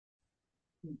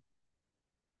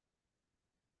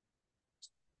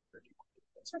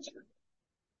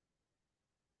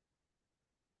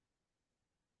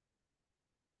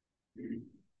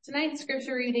Tonight's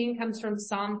scripture reading comes from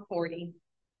Psalm 40.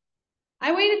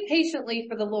 I waited patiently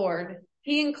for the Lord.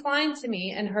 He inclined to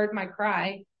me and heard my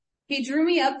cry. He drew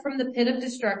me up from the pit of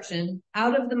destruction,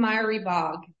 out of the miry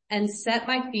bog, and set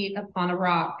my feet upon a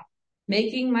rock,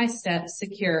 making my steps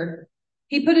secure.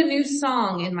 He put a new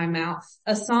song in my mouth,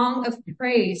 a song of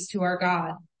praise to our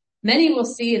God. Many will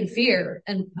see and fear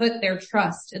and put their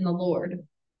trust in the Lord.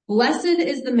 Blessed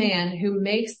is the man who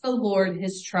makes the Lord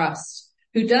his trust,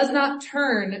 who does not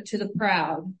turn to the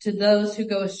proud, to those who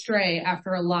go astray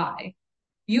after a lie.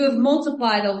 You have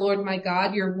multiplied, O Lord my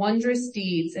God, your wondrous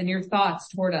deeds and your thoughts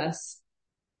toward us.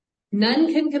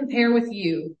 None can compare with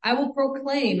you. I will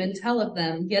proclaim and tell of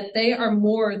them, yet they are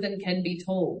more than can be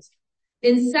told.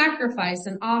 In sacrifice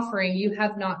and offering you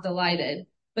have not delighted,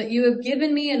 but you have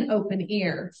given me an open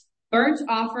ear. Burnt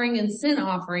offering and sin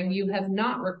offering you have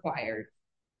not required.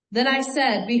 Then I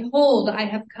said, behold, I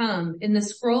have come. In the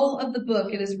scroll of the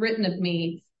book it is written of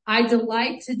me, I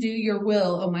delight to do your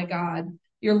will, O my God.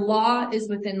 Your law is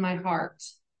within my heart.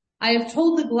 I have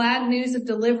told the glad news of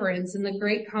deliverance in the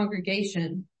great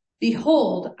congregation.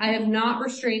 Behold, I have not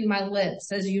restrained my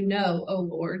lips, as you know, O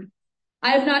Lord.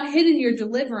 I have not hidden your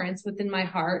deliverance within my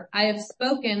heart. I have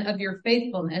spoken of your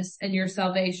faithfulness and your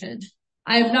salvation.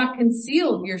 I have not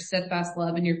concealed your steadfast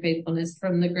love and your faithfulness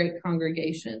from the great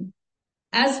congregation.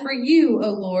 As for you, O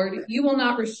Lord, you will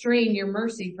not restrain your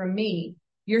mercy from me.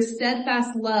 Your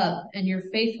steadfast love and your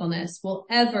faithfulness will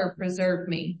ever preserve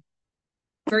me.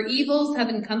 For evils have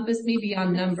encompassed me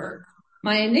beyond number.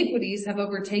 My iniquities have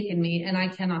overtaken me, and I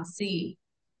cannot see.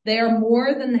 They are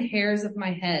more than the hairs of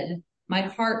my head. My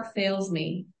heart fails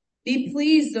me. Be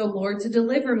pleased, O Lord, to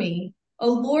deliver me.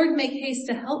 O Lord, make haste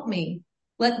to help me.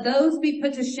 Let those be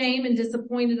put to shame and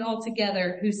disappointed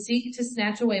altogether who seek to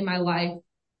snatch away my life.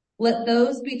 Let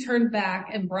those be turned back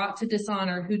and brought to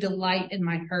dishonor who delight in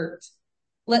my hurt.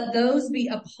 Let those be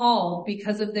appalled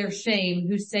because of their shame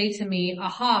who say to me,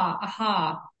 aha,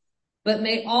 aha. But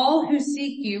may all who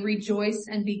seek you rejoice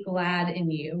and be glad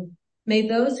in you. May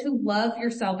those who love your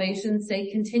salvation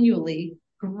say continually,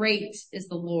 great is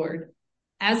the Lord.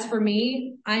 As for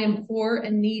me, I am poor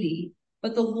and needy,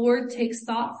 but the Lord takes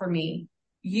thought for me.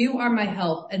 You are my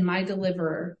help and my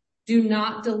deliverer. Do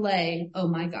not delay, O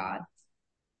my God.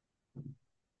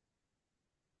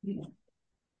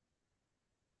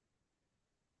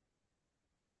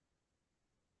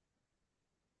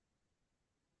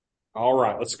 All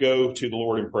right, let's go to the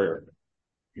Lord in prayer.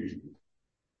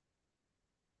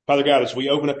 Father God, as we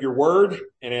open up your word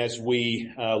and as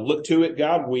we look to it,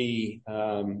 God, we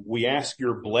ask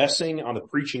your blessing on the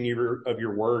preaching of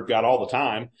your word, God, all the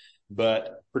time.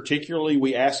 But particularly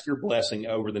we ask your blessing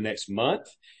over the next month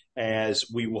as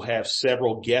we will have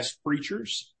several guest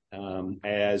preachers,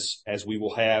 as we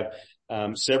will have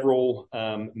several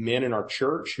men in our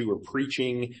church who are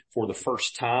preaching for the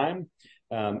first time.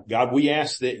 God, we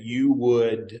ask that you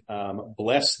would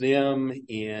bless them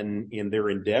in their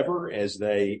endeavor as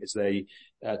they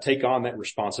take on that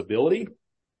responsibility.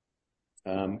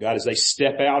 God, as they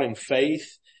step out in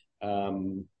faith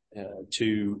to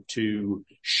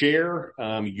share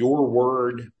your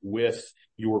word with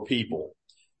your people.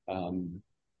 God,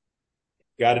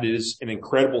 it is an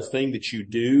incredible thing that you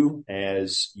do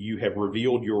as you have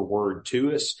revealed your word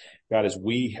to us. God, as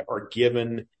we are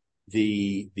given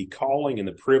the calling and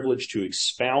the privilege to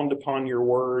expound upon your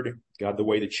word, God, the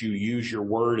way that you use your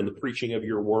word and the preaching of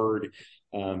your word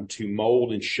to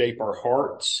mold and shape our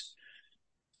hearts,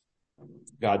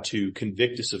 God, to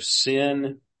convict us of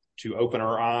sin, to open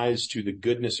our eyes to the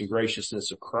goodness and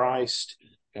graciousness of Christ,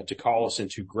 God, to call us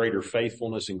into greater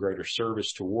faithfulness and greater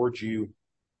service towards you.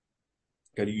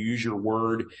 God, you use your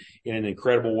word in an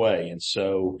incredible way. And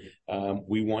so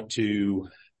we want to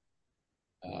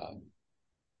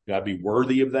God, be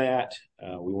worthy of that.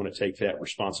 We want to take that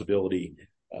responsibility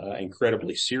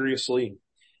incredibly seriously.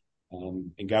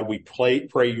 And God, we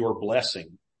pray your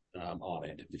blessing on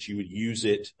it, that you would use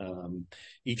it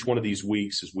each one of these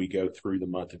weeks as we go through the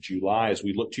month of July, as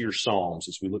we look to your Psalms,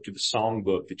 as we look to the song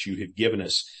book that you have given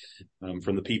us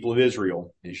from the people of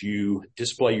Israel, as you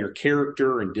display your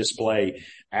character and display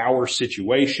our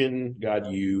situation.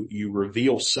 God, you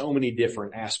reveal so many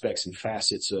different aspects and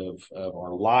facets of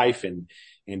our life and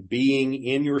being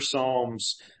in your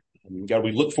Psalms. God,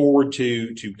 we look forward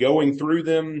to going through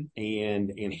them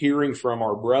and hearing from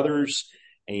our brothers.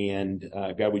 And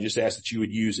God, we just ask that you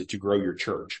would use it to grow your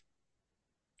church.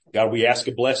 God, we ask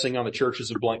a blessing on the churches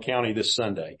of Blount County this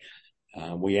Sunday.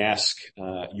 We ask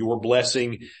your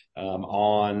blessing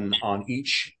on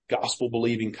each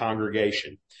gospel-believing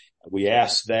congregation. We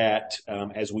ask that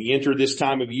as we enter this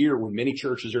time of year when many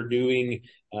churches are doing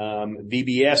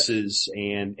VBSs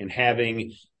and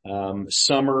having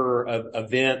summer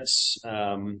events,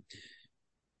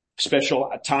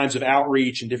 special times of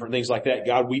outreach and different things like that,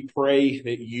 God, we pray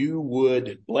that you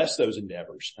would bless those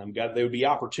endeavors. God, there would be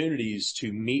opportunities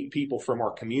to meet people from our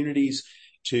communities,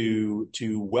 to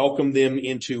welcome them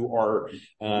into our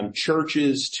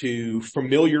churches, to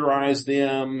familiarize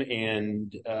them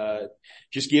and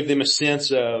just give them a sense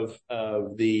of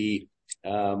the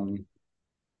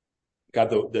God,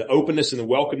 the openness and the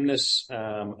welcomeness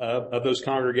of those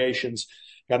congregations.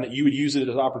 God, that you would use it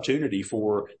as an opportunity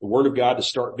for the word of God to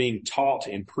start being taught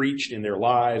and preached in their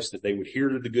lives, that they would hear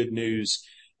the good news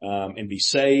and be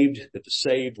saved, that the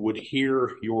saved would hear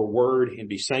your word and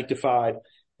be sanctified,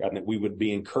 God, and that we would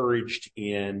be encouraged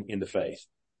in the faith.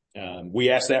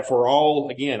 We ask that for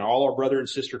all our brother and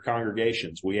sister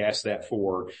congregations. We ask that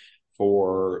for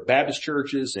Baptist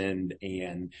churches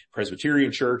and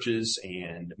Presbyterian churches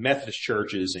and Methodist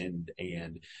churches and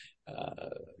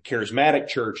charismatic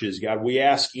churches. God, we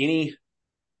ask any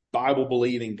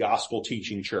Bible-believing,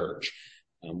 gospel-teaching church.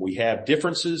 We have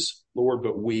differences, Lord,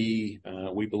 but we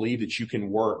believe that you can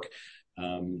work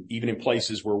even in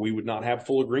places where we would not have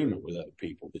full agreement with other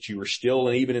people, that you are still,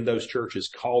 and even in those churches,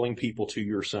 calling people to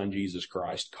your Son, Jesus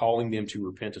Christ, calling them to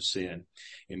repent of sin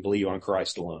and believe on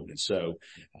Christ alone. And so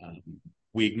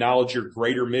we acknowledge your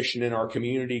greater mission in our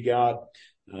community, God,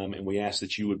 and we ask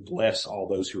that you would bless all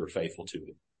those who are faithful to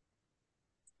it.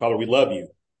 Father, we love you.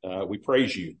 We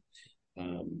praise you.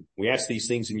 We ask these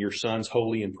things in your Son's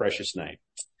holy and precious name.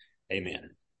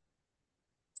 Amen.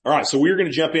 All right, so we're going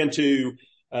to jump into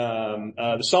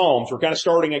the Psalms. We're kind of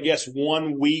starting, I guess,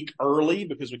 1 week early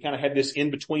because we kind of had this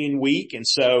in-between week. And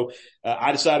so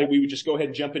I decided we would just go ahead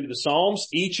and jump into the Psalms.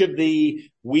 Each of the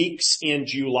weeks in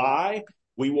July,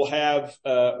 we will have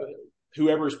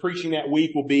whoever is preaching that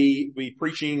week will be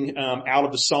preaching out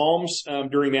of the Psalms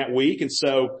during that week. And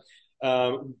so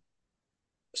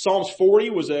Psalms 40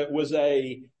 was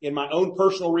in my own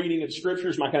personal reading of the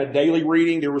scriptures, my kind of daily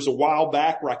reading. There was a while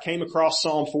back where I came across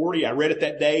Psalm 40. I read it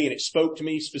that day and it spoke to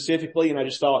me specifically. And I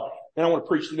just thought, man, I want to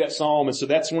preach through that Psalm. And so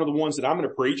that's one of the ones that I'm going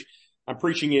to preach. I'm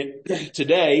preaching it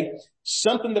today.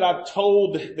 Something that I've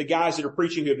told the guys that are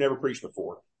preaching who have never preached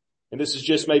before. And this is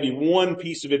just maybe one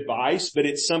piece of advice, but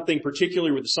it's something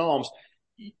particularly with the Psalms.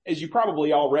 As you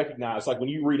probably all recognize, like when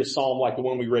you read a psalm like the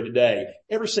one we read today,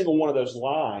 every single one of those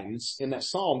lines in that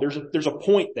psalm, there's a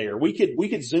point there. We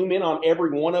could zoom in on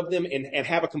every one of them and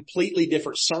have a completely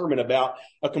different sermon about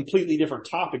a completely different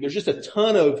topic. There's just a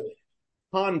ton of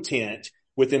content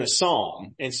within a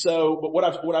psalm. And so, but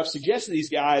what I've suggested to these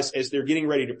guys as they're getting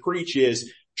ready to preach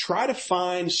is try to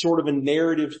find sort of a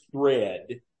narrative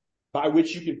thread by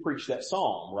which you can preach that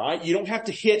psalm, right? You don't have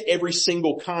to hit every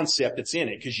single concept that's in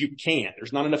it because you can't.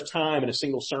 There's not enough time in a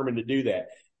single sermon to do that.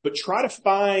 But try to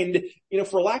find,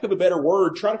 for lack of a better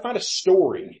word, try to find a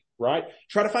story, right?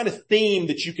 Try to find a theme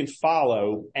that you can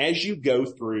follow as you go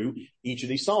through each of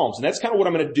these psalms. And that's kind of what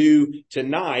I'm going to do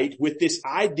tonight with this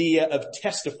idea of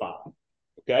testifying,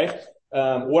 okay?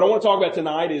 What I want to talk about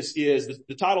tonight is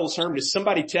the title of the sermon is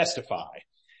Somebody Testify.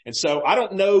 And so I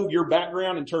don't know your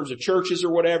background in terms of churches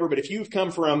or whatever, but if you've come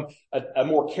from a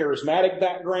more charismatic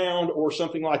background or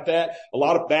something like that, a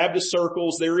lot of Baptist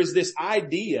circles, there is this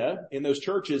idea in those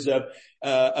churches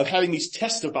of having these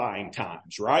testifying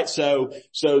times, right? So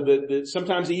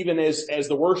sometimes even as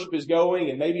the worship is going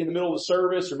and maybe in the middle of the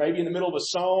service or maybe in the middle of a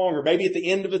song or maybe at the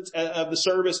end of the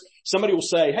service, somebody will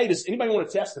say, hey, does anybody want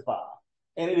to testify?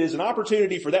 And it is an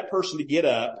opportunity for that person to get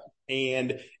up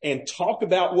and talk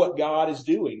about what God is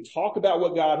doing, talk about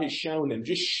what God has shown them,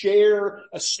 just share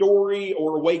a story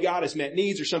or a way God has met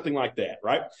needs or something like that,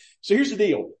 right? So here's the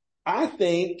deal. I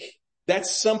think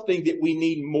that's something that we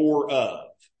need more of,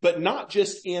 but not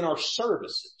just in our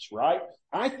services, right?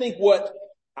 I think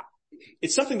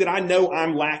it's something that I know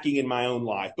I'm lacking in my own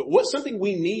life, but something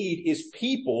we need is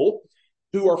people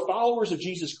who are followers of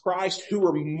Jesus Christ who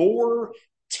are more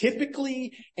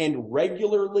typically and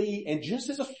regularly and just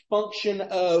as a function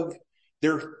of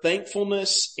their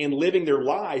thankfulness and living their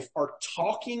life are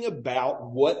talking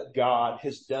about what God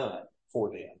has done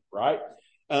for them, right?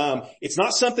 It's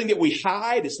not something that we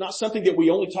hide. It's not something that we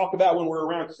only talk about when we're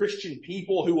around Christian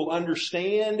people who will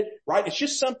understand, right? It's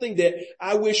just something that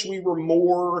I wish we were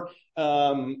more,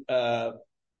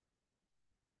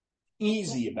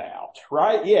 easy about,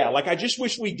 right? Yeah, like I just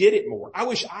wish we did it more. I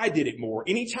wish I did it more.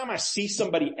 Anytime I see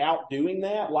somebody out doing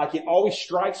that, like it always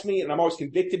strikes me and I'm always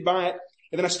convicted by it,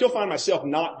 and then I still find myself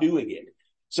not doing it.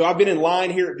 So I've been in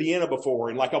line here at Vienna before,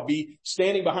 and like I'll be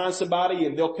standing behind somebody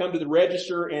and they'll come to the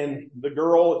register and the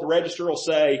girl at the register will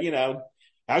say,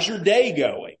 how's your day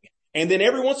going? And then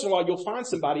every once in a while you'll find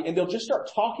somebody and they'll just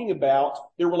start talking about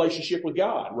their relationship with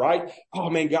God, right? Oh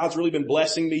man, God's really been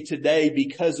blessing me today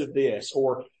because of this.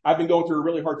 Or I've been going through a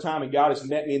really hard time and God has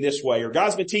met me in this way. Or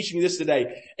God's been teaching me this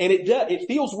today. And it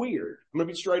feels weird. I'm going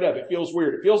to be straight up. It feels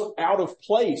weird. It feels out of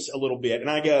place a little bit. And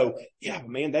I go, yeah,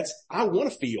 man, I want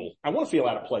to feel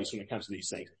out of place when it comes to these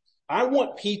things. I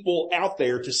want people out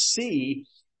there to see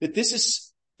that this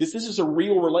is a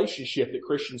real relationship that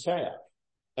Christians have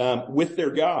with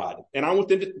their God. And I want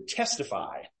them to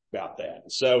testify about that.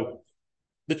 So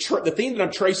the theme that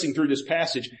I'm tracing through this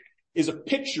passage is a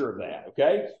picture of that.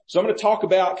 Okay. So I'm going to talk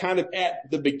about kind of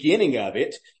at the beginning of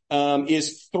it,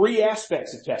 is three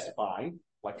aspects of testifying,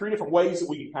 like three different ways that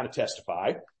we can kind of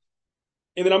testify.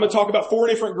 And then I'm going to talk about four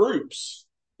different groups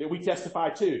that we testify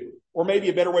to. Or maybe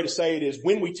a better way to say it is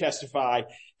when we testify,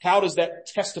 how does that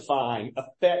testifying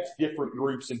affect different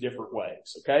groups in different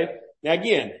ways? Okay. Now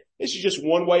again, this is just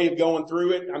one way of going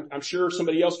through it. I'm sure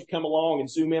somebody else could come along and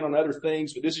zoom in on other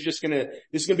things, but this is going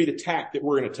to be the tack that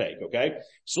we're going to take. Okay.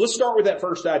 So let's start with that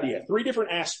first idea. Three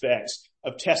different aspects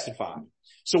of testifying.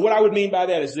 So what I would mean by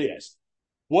that is this.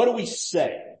 What do we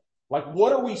say? Like,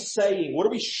 what are we saying? What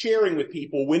are we sharing with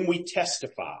people when we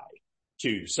testify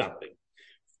to something?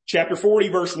 Chapter 40,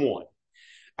 verse 1.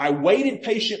 I waited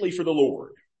patiently for the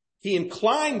Lord. He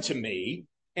inclined to me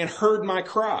and heard my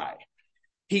cry.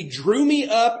 He drew me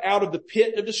up out of the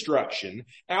pit of destruction,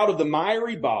 out of the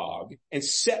miry bog, and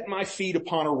set my feet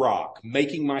upon a rock,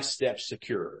 making my steps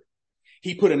secure.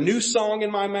 He put a new song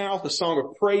in my mouth, a song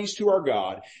of praise to our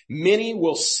God. Many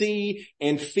will see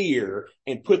and fear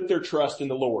and put their trust in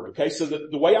the Lord. Okay, so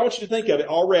the way I want you to think of it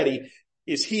already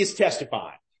is he is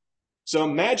testifying. So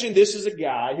imagine this is a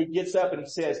guy who gets up and he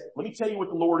says, let me tell you what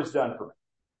the Lord has done for me.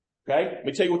 Okay, let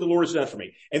me tell you what the Lord has done for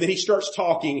me. And then he starts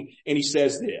talking and he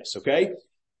says this, okay?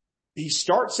 He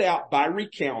starts out by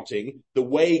recounting the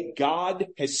way God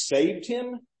has saved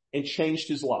him and changed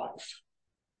his life.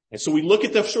 And so we look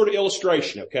at the sort of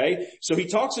illustration, okay? So he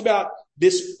talks about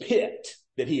this pit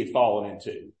that he had fallen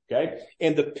into, okay?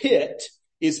 And the pit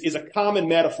is a common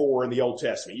metaphor in the Old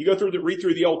Testament. You read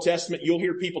through the Old Testament, you'll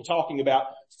hear people talking about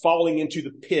falling into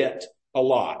the pit a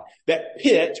lot. That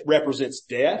pit represents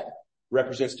death,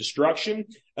 represents destruction.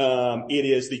 It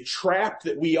is the trap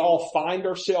that we all find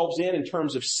ourselves in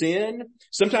terms of sin.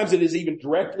 Sometimes it is even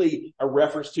directly a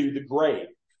reference to the grave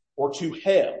or to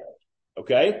hell.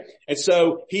 Okay. And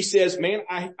so he says, man,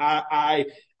 I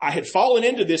had fallen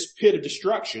into this pit of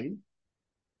destruction.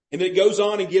 And then it goes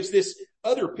on and gives this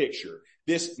other picture,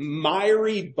 this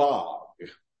miry bog.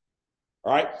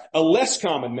 All right. A less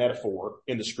common metaphor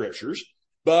in the scriptures,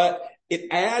 but it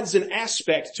adds an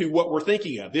aspect to what we're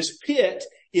thinking of. This pit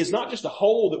is not just a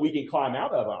hole that we can climb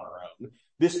out of on our own.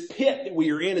 This pit that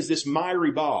we are in is this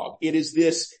miry bog. It is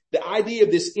the idea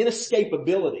of this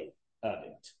inescapability of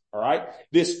it. All right.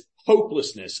 This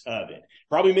hopelessness of it.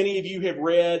 Probably many of you have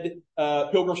read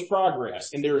Pilgrim's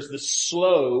Progress, and there's the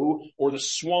slough or the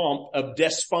swamp of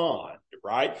despond,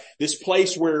 right? This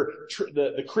place where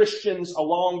the Christians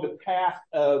along the path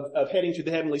of heading to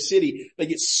the heavenly city, they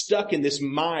get stuck in this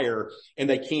mire and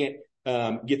they can't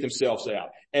get themselves out.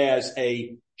 As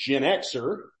a Gen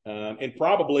Xer, and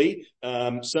probably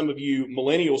some of you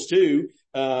millennials too,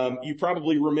 you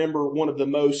probably remember one of the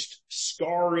most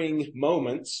scarring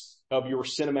moments of your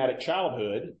cinematic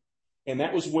childhood. And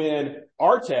that was when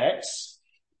Artax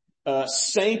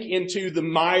sank into the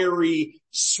miry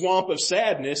swamp of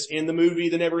sadness in the movie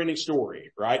The Never-Ending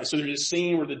Story, right? So there's a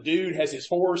scene where the dude has his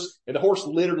horse and the horse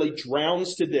literally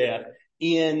drowns to death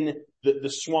in the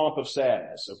swamp of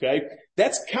sadness, okay?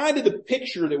 That's kind of the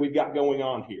picture that we've got going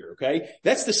on here, okay?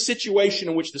 That's the situation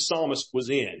in which the psalmist was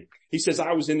in. He says,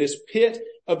 I was in this pit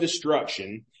of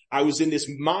destruction. I was in this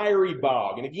miry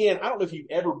bog. And again, I don't know if you've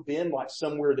ever been like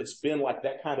somewhere that's been like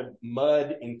that kind of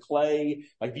mud and clay.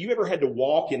 Like, have you ever had to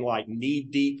walk in like knee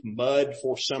deep mud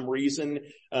for some reason?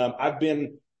 I've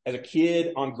been as a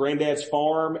kid on granddad's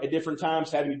farm at different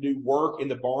times having to do work in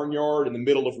the barnyard in the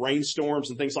middle of rainstorms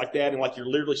and things like that. And like you're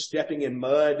literally stepping in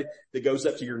mud that goes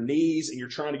up to your knees and you're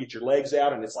trying to get your legs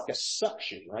out and it's like a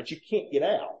suction, right? You can't get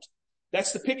out.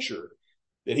 That's the picture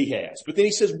that he has. But then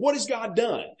he says, what has God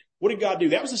done? What did God do?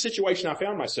 That was the situation I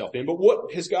found myself in. But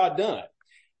what has God done?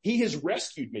 He has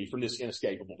rescued me from this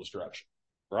inescapable destruction,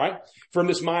 right? From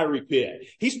this miry pit.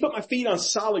 He's put my feet on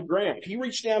solid ground. He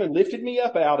reached down and lifted me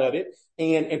up out of it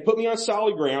and put me on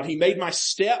solid ground. He made my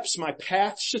steps, my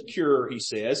path secure, he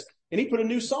says, and he put a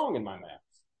new song in my mouth.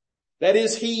 That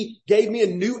is, he gave me a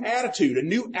new attitude, a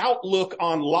new outlook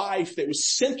on life that was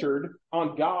centered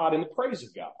on God and the praise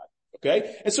of God.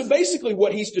 Okay? And so basically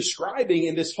what he's describing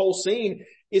in this whole scene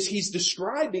is he's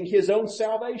describing his own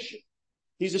salvation.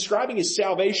 He's describing his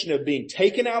salvation of being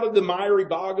taken out of the miry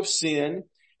bog of sin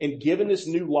and given this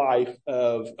new life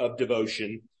of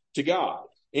devotion to God.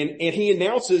 And he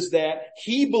announces that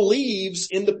he believes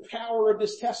in the power of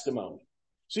this testimony.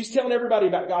 So he's telling everybody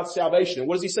about God's salvation. And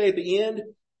what does he say at the end?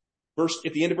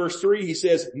 At the end of verse 3, he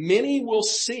says, many will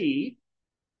see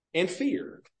and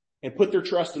fear and put their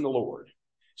trust in the Lord.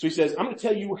 So he says, I'm going to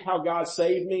tell you how God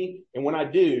saved me. And when I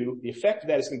do, the effect of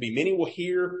that is going to be many will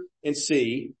hear and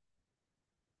see,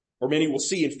 or many will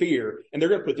see and fear, and they're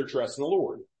going to put their trust in the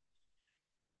Lord.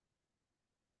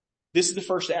 This is the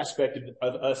first aspect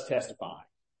of us testifying.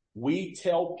 We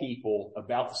tell people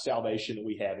about the salvation that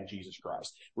we have in Jesus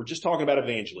Christ. We're just talking about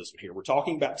evangelism here. We're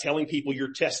talking about telling people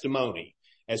your testimony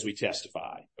as we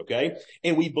testify, okay?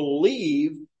 And we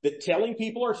believe that telling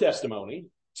people our testimony,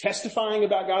 testifying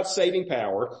about God's saving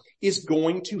power, is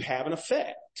going to have an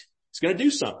effect. It's going to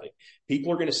do something.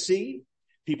 People are going to see,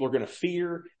 people are going to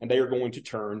fear, and they are going to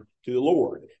turn to the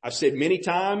Lord. I've said many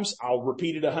times, I'll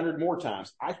repeat it 100 more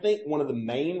times. I think one of the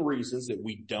main reasons that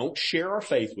we don't share our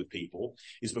faith with people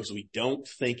is because we don't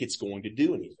think it's going to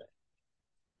do anything.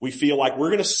 We feel like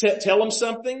we're going to tell them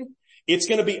something, it's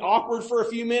going to be awkward for a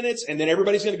few minutes, and then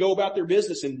everybody's going to go about their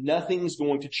business and nothing's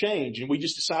going to change. And we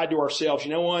just decide to ourselves,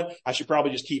 you know what? I should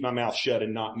probably just keep my mouth shut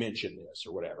and not mention this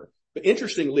or whatever. But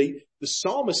interestingly, the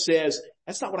psalmist says,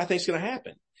 that's not what I think is going to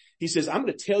happen. He says, I'm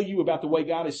going to tell you about the way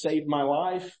God has saved my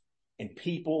life, and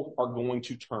people are going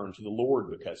to turn to the Lord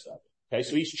because of it. Okay,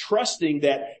 so he's trusting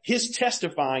that his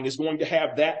testifying is going to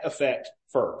have that effect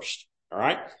first. All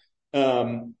right.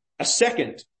 A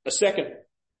second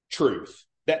truth,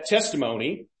 that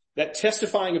testimony, that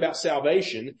testifying about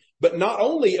salvation, but not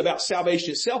only about salvation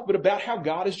itself, but about how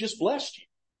God has just blessed you.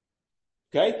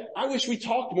 Okay. I wish we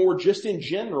talked more just in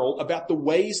general about the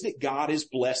ways that God is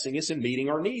blessing us and meeting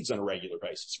our needs on a regular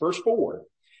basis. Verse 4,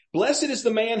 blessed is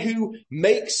the man who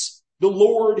makes the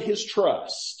Lord his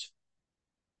trust,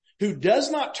 who does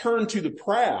not turn to the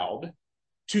proud,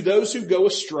 to those who go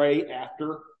astray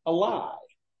after a lie.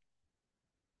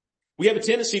 We have a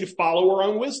tendency to follow our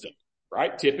own wisdom,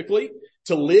 right? Typically,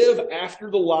 to live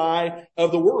after the lie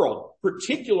of the world,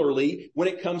 particularly when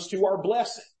it comes to our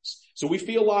blessings. So we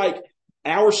feel like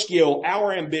our skill,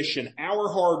 our ambition,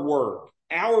 our hard work,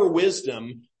 our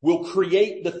wisdom will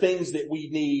create the things that we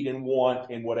need and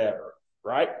want and whatever,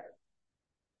 right?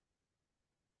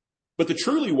 But the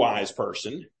truly wise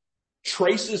person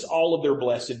traces all of their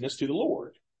blessedness to the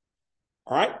Lord.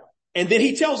 All right. And then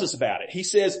he tells us about it. He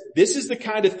says, this is the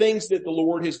kind of things that the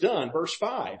Lord has done. Verse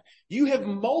 5, you have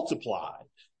multiplied,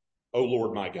 O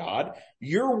Lord my God,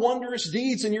 your wondrous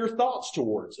deeds and your thoughts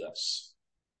towards us.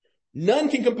 None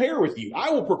can compare with you.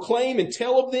 I will proclaim and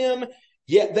tell of them,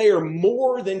 yet they are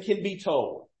more than can be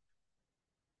told.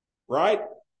 Right?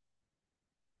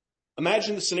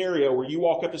 Imagine the scenario where you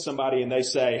walk up to somebody and they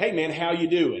say, hey man, how you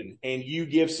doing? And you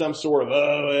give some sort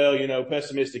of,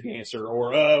 pessimistic answer,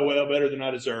 or, better than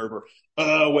I deserve, or,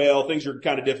 things are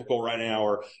kind of difficult right now,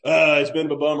 or, it's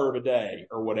been a bummer of a day,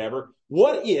 or whatever.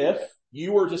 What if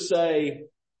you were to say,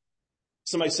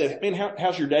 somebody said, man,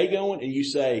 how's your day going? And you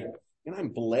say, and I'm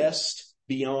blessed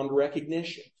beyond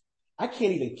recognition. I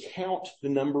can't even count the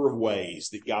number of ways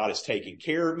that God has taken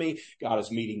care of me. God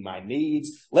is meeting my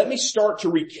needs. Let me start to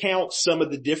recount some of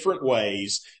the different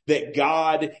ways that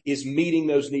God is meeting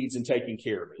those needs and taking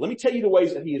care of me. Let me tell you the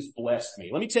ways that he has blessed me.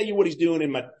 Let me tell you what he's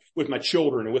doing with my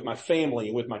children and with my family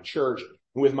and with my church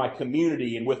and with my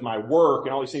community and with my work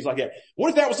and all these things like that. What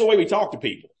if that was the way we talk to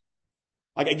people?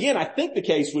 Like, again, I think the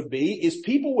case would be is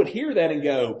people would hear that and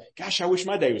go, gosh, I wish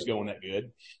my day was going that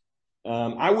good.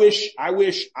 I wish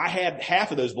I had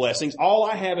half of those blessings. All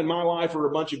I have in my life are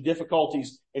a bunch of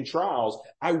difficulties and trials.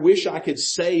 I wish I could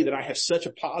say that I have such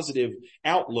a positive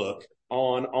outlook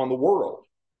on the world.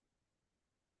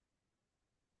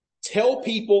 Tell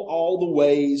people all the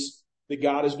ways that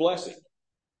God is blessing.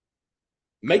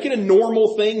 Make it a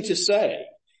normal thing to say.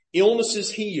 Illnesses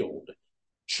healed,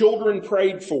 children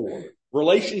prayed for,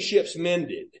 relationships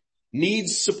mended,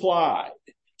 needs supplied,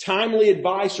 timely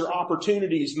advice or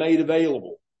opportunities made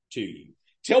available to you.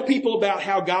 Tell people about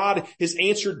how God has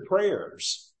answered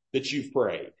prayers that you've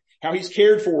prayed, how he's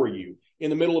cared for you in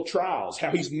the middle of trials,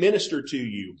 how he's ministered to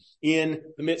you in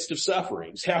the midst of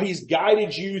sufferings, how he's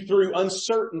guided you through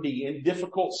uncertainty in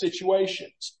difficult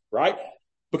situations, right?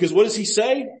 Because what does he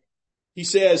say? He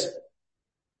says,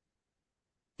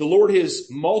 The Lord has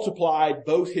multiplied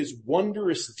both his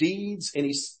wondrous deeds and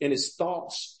his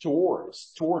thoughts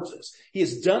towards us. He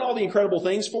has done all the incredible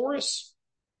things for us.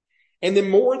 And then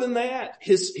more than that,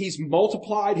 he's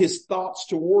multiplied his thoughts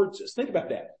towards us. Think about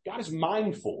that. God is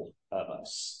mindful of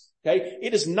us. Okay.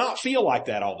 It does not feel like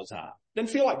that all the time. It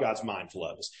doesn't feel like God's mindful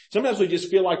of us. Sometimes we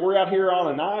just feel like we're out here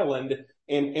on an island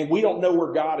and we don't know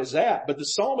where God is at. But the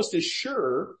psalmist is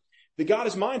sure that God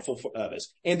is mindful of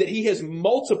us and that he has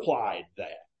multiplied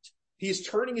that. He is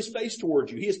turning his face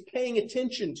towards you. He is paying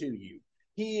attention to you.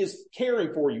 He is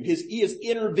caring for you. He is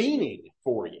intervening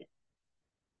for you.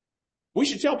 We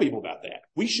should tell people about that.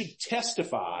 We should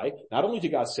testify not only to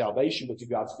God's salvation, but to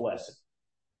God's blessing.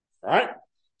 All right?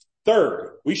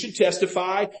 Third, we should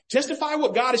testify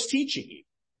what God is teaching you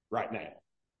right now.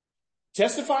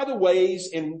 Testify the ways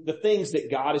and the things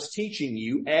that God is teaching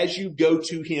you as you go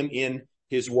to him in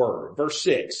his word. Verse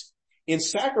 6, in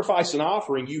sacrifice and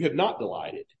offering you have not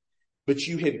delighted, but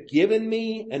you have given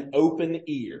me an open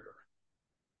ear.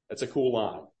 That's a cool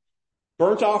line.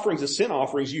 Burnt offerings and sin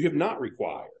offerings you have not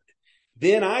required.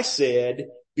 Then I said,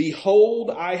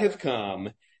 behold, I have come.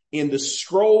 In the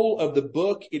scroll of the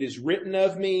book it is written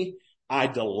of me, I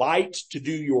delight to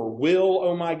do your will,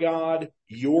 O my God.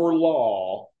 Your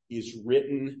law is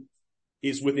within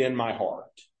my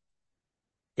heart.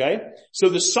 Okay? So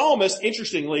the psalmist,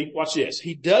 interestingly, watch this.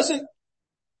 He doesn't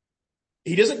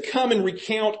come and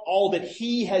recount all that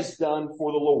he has done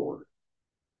for the Lord.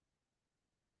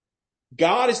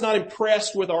 God is not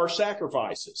impressed with our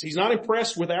sacrifices. He's not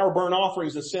impressed with our burnt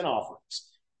offerings and sin offerings.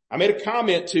 I made a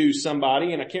comment to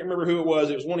somebody, and I can't remember who it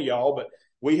was one of y'all, but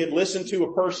we had listened to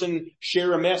a person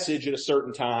share a message at a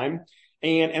certain time,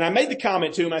 and I made the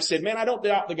comment to him. I said, man, I don't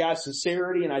doubt the guy's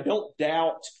sincerity, and I don't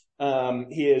doubt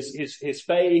his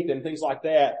faith and things like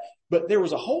that, but there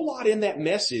was a whole lot in that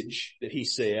message that he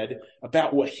said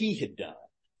about what he had done,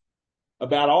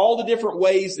 about all the different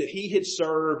ways that he had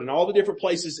served and all the different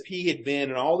places that he had been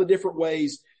and all the different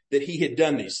ways that he had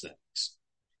done these things.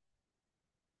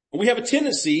 We have a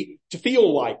tendency to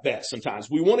feel like that sometimes.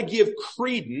 We want to give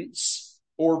credence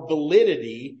or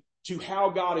validity to how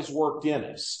God has worked in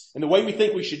us. And the way we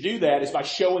think we should do that is by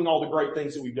showing all the great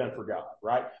things that we've done for God,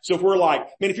 right? So if we're like,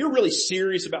 man, if you're really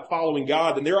serious about following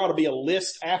God, then there ought to be a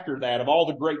list after that of all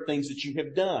the great things that you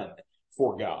have done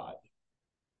for God.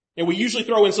 And we usually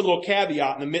throw in some little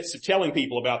caveat in the midst of telling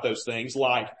people about those things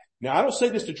like, now I don't say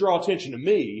this to draw attention to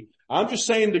me. I'm just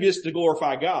saying this to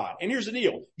glorify God. And here's the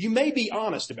deal. You may be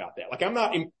honest about that. Like I'm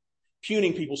not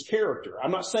impugning people's character. I'm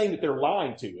not saying that they're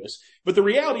lying to us. But the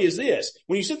reality is this.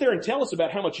 When you sit there and tell us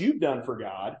about how much you've done for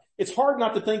God, it's hard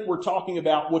not to think we're talking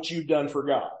about what you've done for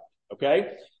God. Okay?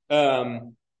 But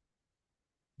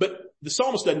the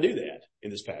psalmist doesn't do that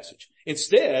in this passage.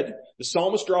 Instead, the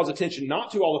psalmist draws attention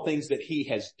not to all the things that he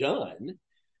has done,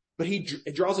 but he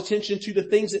draws attention to the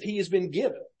things that he has been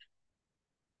given.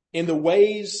 In the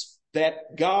ways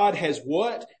that God has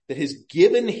what? That has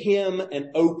given him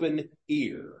an open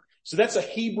ear. So that's a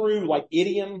Hebrew like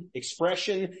idiom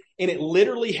expression, and it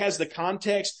literally has the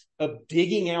context of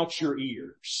digging out your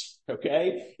ears.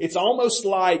 Okay? It's almost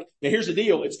like, now here's the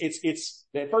deal. It's,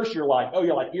 at first you're like, oh,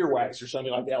 you're like earwax or something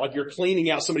like that. Like you're cleaning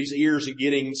out somebody's ears and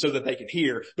getting so that they can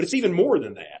hear. But it's even more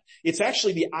than that. It's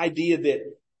actually the idea that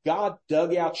God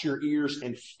dug out your ears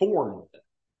and formed them,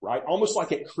 right? Almost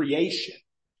like at creation,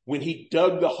 when he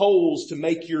dug the holes to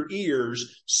make your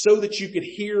ears so that you could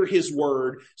hear his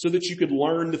word, so that you could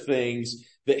learn the things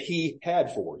that he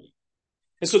had for you.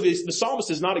 And so the psalmist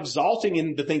is not exalting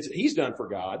in the things that he's done for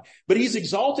God, but he's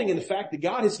exalting in the fact that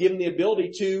God has given the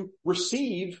ability to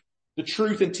receive the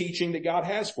truth and teaching that God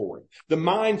has for him, the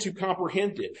mind to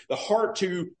comprehend it, the heart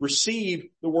to receive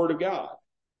the word of God.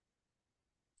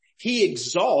 He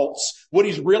exalts what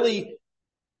he's really,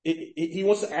 he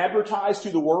wants to advertise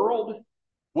to the world.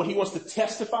 What he wants to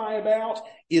testify about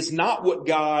is not what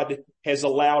God has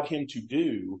allowed him to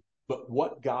do, but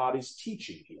what God is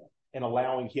teaching him and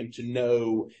allowing him to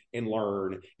know and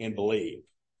learn and believe.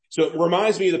 So it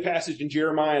reminds me of the passage in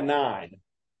Jeremiah 9,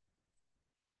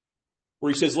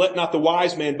 where he says, let not the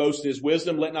wise man boast in his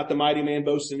wisdom, let not the mighty man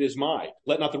boast in his might,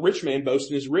 let not the rich man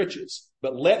boast in his riches,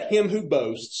 but let him who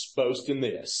boasts boast in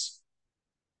this,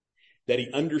 that he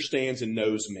understands and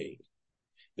knows me,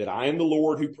 that I am the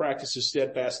Lord who practices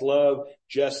steadfast love,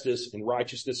 justice, and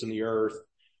righteousness in the earth.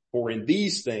 For in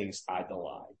these things I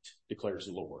delight, declares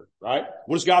the Lord. Right?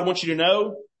 What does God want you to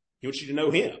know? He wants you to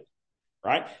know him.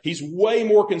 Right? He's way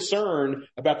more concerned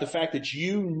about the fact that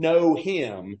you know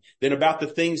him than about the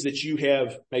things that you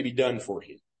have maybe done for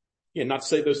him. Yeah, not to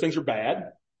say those things are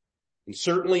bad. And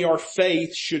certainly our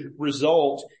faith should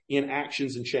result in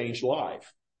actions and changed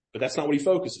life. But that's not what he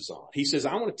focuses on. He says,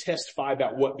 I want to testify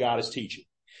about what God is teaching.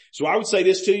 So I would say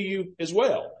this to you as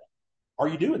well. Are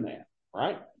you doing that?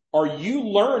 Right? Are you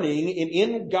learning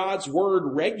in God's word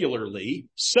regularly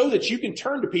so that you can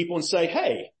turn to people and say,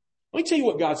 hey, let me tell you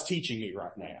what God's teaching me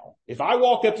right now. If I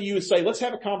walk up to you and say, let's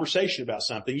have a conversation about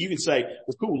something, you can say,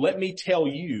 well, cool, let me tell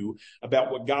you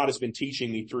about what God has been teaching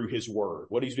me through his word,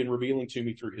 what he's been revealing to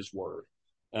me through his word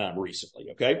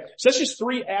recently. Okay. So that's just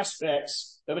 3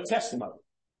 aspects of a testimony,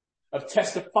 of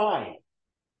testifying.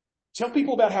 Tell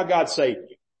people about how God saved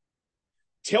you.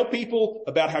 Tell people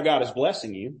about how God is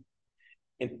blessing you.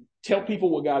 And tell people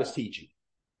what God is teaching.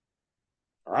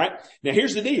 All right. Now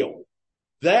here's the deal.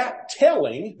 That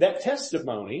telling, that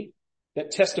testimony,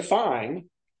 that testifying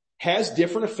has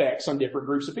different effects on different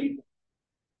groups of people.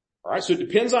 All right. So it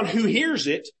depends on who hears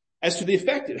it as to the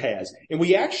effect it has. And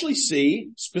we actually see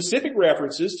specific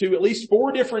references to at least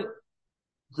 4 different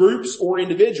groups or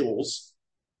individuals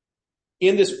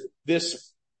in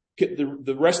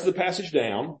the rest of the passage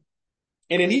down.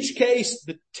 And in each case,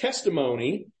 the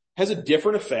testimony has a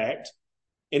different effect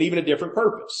and even a different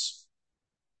purpose.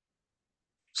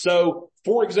 So,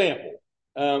 for example,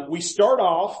 we start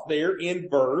off there in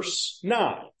verse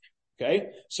 9. Okay.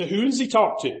 So who does he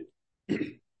talk to?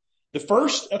 The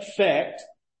first effect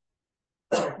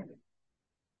that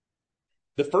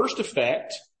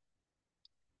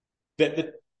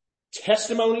the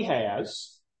testimony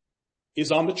has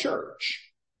is on the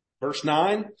church. Verse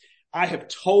 9, I have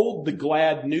told the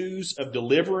glad news of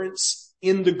deliverance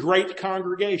in the great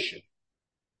congregation.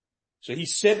 So he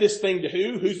said this thing to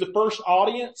who? Who's the first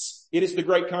audience? It is the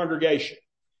great congregation.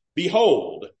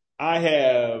 Behold, I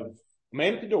have a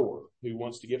man at the door who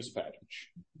wants to give us a package.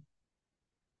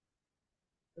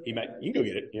 You can go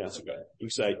get it. Yeah, that's okay. You can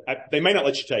say, they may not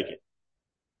let you take it.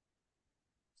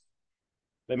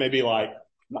 They may be like, I'm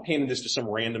not handing this to some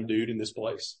random dude in this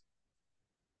place.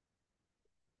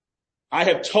 I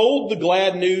have told the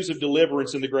glad news of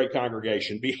deliverance in the great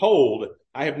congregation. Behold,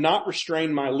 I have not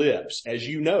restrained my lips, as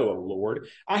you know, O Lord.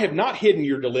 I have not hidden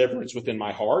your deliverance within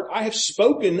my heart. I have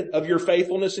spoken of your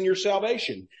faithfulness and your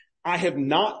salvation. I have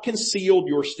not concealed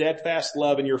your steadfast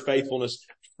love and your faithfulness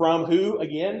from who?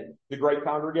 Again, the great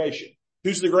congregation.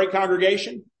 Who's the great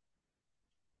congregation?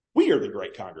 We are the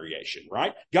great congregation,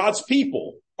 right? God's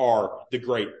people are the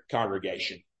great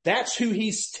congregation. That's who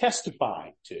he's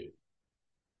testifying to.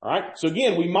 All right. So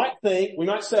again, we might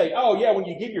say, oh yeah, when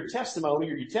you give your testimony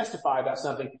or you testify about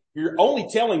something, you're only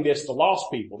telling this to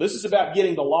lost people. This is about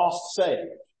getting the lost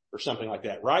saved or something like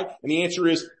that, right? And the answer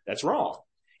is that's wrong.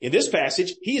 In this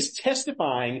passage, he is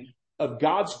testifying of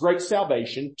God's great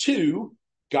salvation to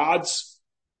God's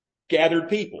gathered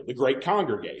people, the great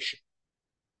congregation.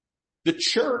 The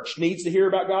church needs to hear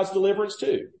about God's deliverance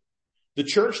too. The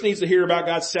church needs to hear about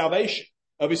God's salvation,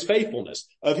 of his faithfulness,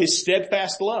 of his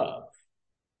steadfast love.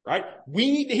 Right?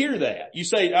 We need to hear that. You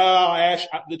say, Ash,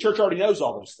 the church already knows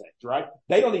all those things, right?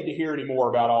 They don't need to hear any more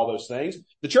about all those things.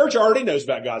 The church already knows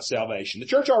about God's salvation. The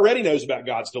church already knows about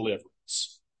God's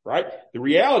deliverance, right? The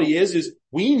reality is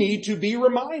we need to be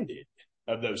reminded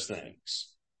of those things.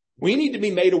 We need to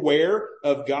be made aware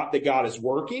of God, that God is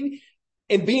working,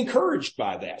 and be encouraged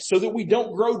by that so that we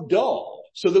don't grow dull,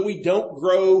 so that we don't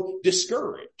grow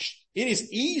discouraged. It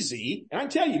is easy, and I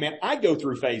can tell you, man, I go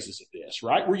through phases of this,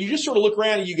 right? Where you just sort of look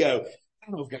around and you go, I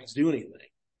don't know if God's doing anything.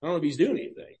 I don't know if he's doing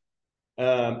anything.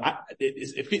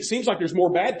 It seems like there's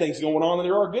more bad things going on than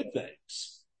there are good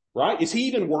things, right? Is he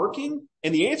even working?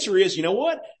 And the answer is, you know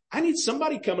what? I need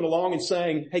somebody coming along and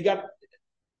saying, hey,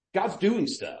 God's doing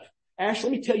stuff. Ash,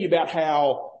 let me tell you about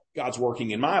how God's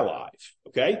working in my life,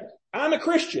 okay? I'm a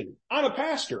Christian. I'm a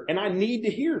pastor, and I need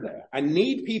to hear that. I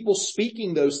need people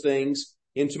speaking those things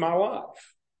into my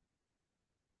life.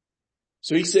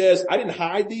 So he says, I didn't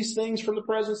hide these things from the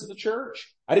presence of the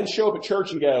church. I didn't show up at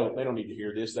church and go, they don't need to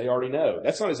hear this. They already know.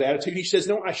 That's not his attitude. He says,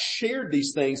 no, I shared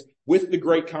these things with the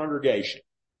great congregation.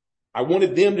 I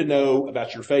wanted them to know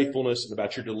about your faithfulness and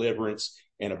about your deliverance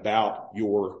and about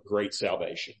your great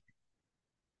salvation.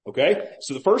 Okay.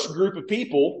 So the first group of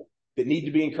people that need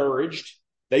to be encouraged,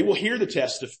 they will hear the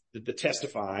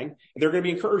testifying, and they're going to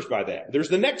be encouraged by that. There's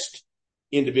the next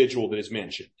individual that is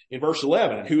mentioned in verse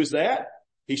 11. And who is that?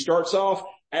 He starts off,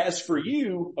 as for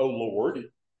you, O Lord.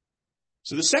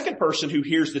 So the second person who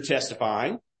hears the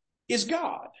testifying is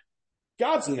God.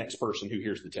 God's the next person who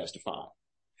hears the testifying.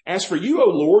 As for you, O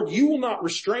Lord, you will not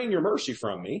restrain your mercy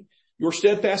from me. Your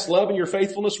steadfast love and your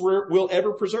faithfulness will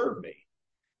ever preserve me.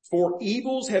 For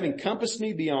evils have encompassed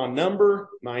me beyond number.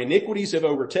 My iniquities have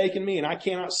overtaken me, and I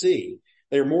cannot see.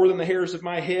 They are more than the hairs of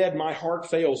my head. My heart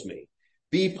fails me.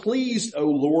 Be pleased, O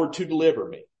Lord, to deliver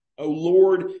me. O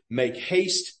Lord, make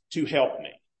haste to help me.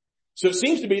 So it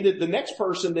seems to be that the next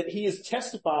person that he is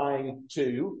testifying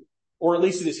to, or at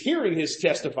least it is hearing his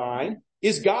testifying,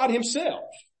 is God himself.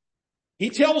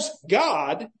 He tells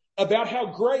God about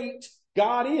how great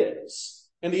God is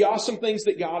and the awesome things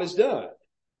that God has done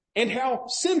and how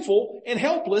sinful and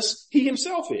helpless he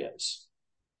himself is.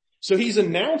 So he's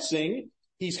announcing,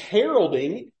 he's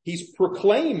heralding, he's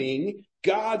proclaiming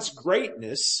God's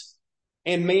greatness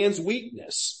and man's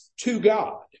weakness to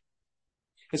God.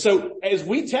 And so as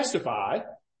we testify,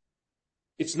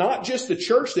 it's not just the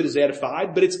church that is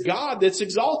edified, but it's God that's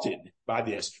exalted by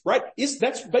this, right?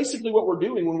 That's basically what we're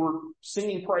doing when we're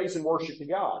singing praise and worship to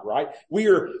God, right? We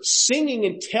are singing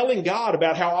and telling God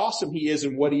about how awesome he is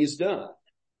and what he has done.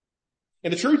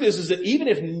 And the truth is that even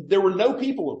if there were no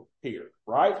people here,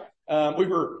 right?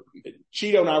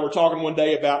 Cheeto and I were talking one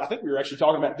day about, I think we were actually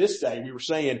talking about this day. We were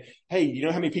saying, hey, you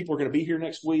know how many people are going to be here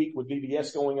next week with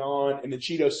VBS going on? And then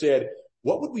Cheeto said,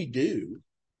 what would we do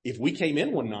if we came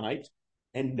in one night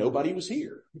and nobody was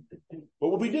here?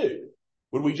 What would we do?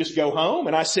 Would we just go home?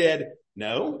 And I said,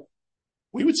 no,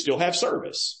 we would still have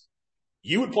service.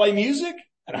 You would play music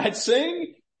and I'd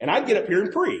sing and I'd get up here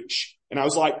and preach. And I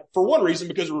was like, for one reason,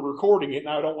 because we're recording it and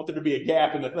I don't want there to be a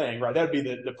gap in the thing, right? That would be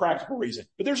the practical reason.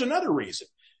 But there's another reason.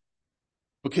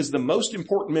 Because the most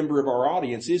important member of our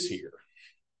audience is here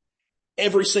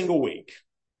every single week.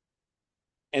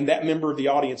 And that member of the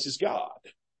audience is God.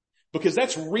 Because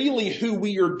that's really who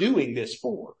we are doing this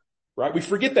for, right? We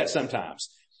forget that sometimes.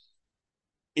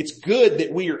 It's good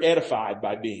that we are edified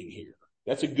by being here.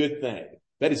 That's a good thing.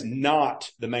 That is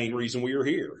not the main reason we are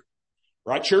here,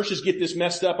 right? Churches get this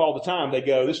messed up all the time. They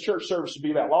go, this church service should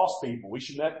be about lost people. We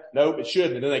should not, nope, it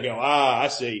shouldn't. And then they go, I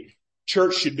see.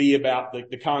 Church should be about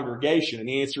the congregation. And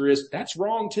the answer is, that's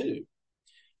wrong too.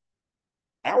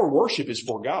 Our worship is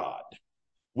for God.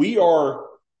 We are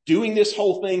doing this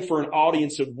whole thing for an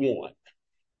audience of one.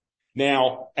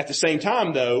 Now, at the same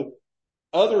time though,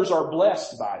 others are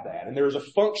blessed by that. And there's a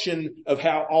function of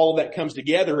how all of that comes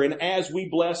together. And as we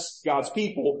bless God's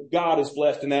people, God is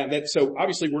blessed in that. And so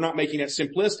obviously we're not making that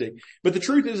simplistic. But the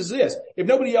truth is this. If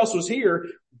nobody else was here,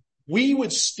 we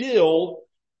would still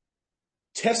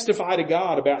testify to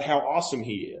God about how awesome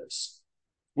he is.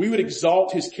 We would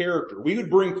exalt his character. We would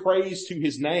bring praise to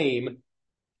his name,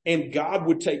 and God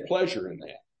would take pleasure in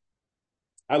that.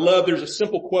 There's a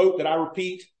simple quote that I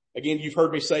repeat. Again, you've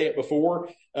heard me say it before,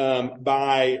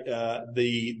 by,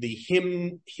 the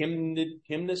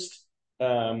hymnist,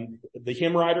 the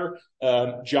hymn writer,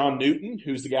 John Newton,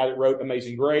 who's the guy that wrote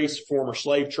Amazing Grace, former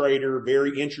slave trader,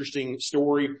 very interesting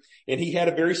story. And he had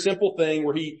a very simple thing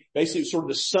where he basically sort of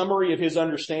the summary of his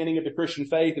understanding of the Christian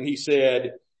faith. And he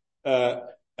said, I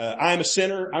am a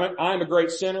sinner. I am a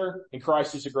great sinner, and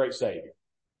Christ is a great Savior.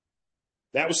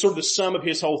 That was sort of the sum of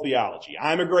his whole theology.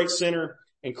 I'm a great sinner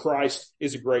and Christ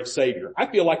is a great Savior. I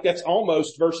feel like that's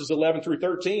almost verses 11 through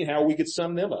 13, how we could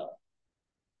sum them up.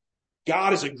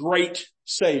 God is a great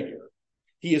Savior.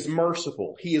 He is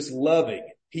merciful. He is loving.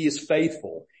 He is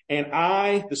faithful. And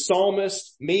I, the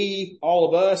psalmist, me, all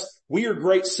of us, we are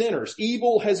great sinners.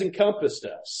 Evil has encompassed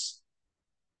us.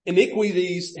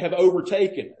 Iniquities have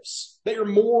overtaken us. They are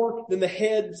more than the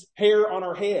hair on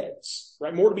our heads,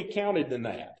 right? More to be counted than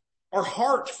that. Our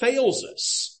heart fails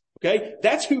us. Okay.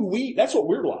 That's what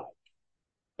we're like.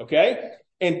 Okay.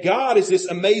 And God is this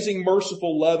amazing,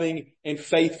 merciful, loving, and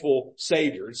faithful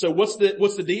Savior. And so what's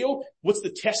the deal? What's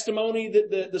the testimony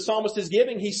that the psalmist is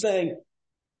giving? He's saying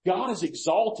God is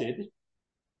exalted.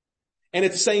 And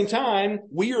at the same time,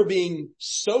 we are being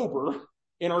sober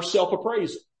in our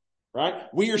self-appraisal, right?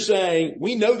 We are saying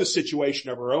we know the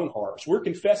situation of our own hearts. We're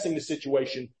confessing the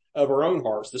situation of our own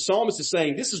hearts. The psalmist is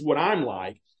saying, this is what I'm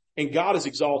like. And God is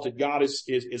exalted. God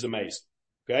is amazing.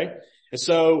 Okay. And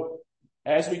so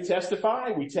as we testify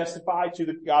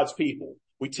to God's people.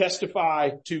 We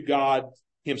testify to God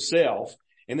himself.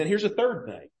 And then here's a third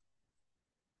thing.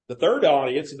 The third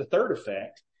audience and the third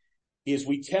effect is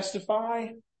we testify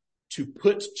to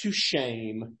put to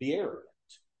shame the arrogant.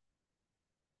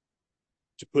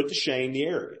 To put to shame the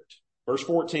arrogant. Verse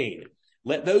 14.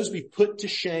 Let those be put to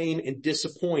shame and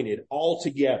disappointed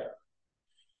altogether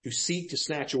who seek to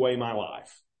snatch away my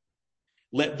life.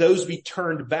 Let those be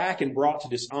turned back and brought to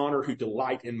dishonor who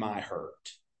delight in my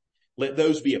hurt. Let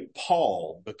those be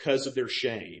appalled because of their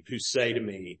shame who say to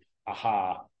me,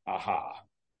 aha, aha.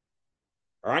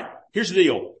 All right. Here's the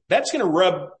deal. That's going to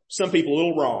rub some people a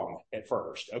little wrong at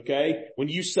first. Okay. When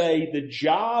you say the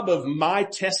job of my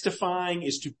testifying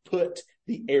is to put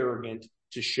the arrogant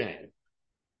to shame.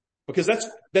 Because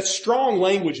that's strong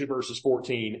language in verses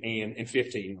 14 and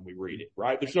 15 when we read it,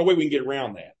 right? There's no way we can get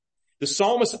around that. The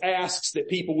psalmist asks that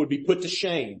people would be put to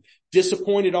shame,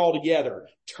 disappointed altogether,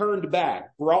 turned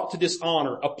back, brought to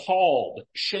dishonor, appalled,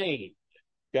 shamed.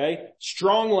 Okay?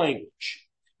 Strong language.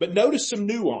 But notice some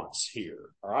nuance here.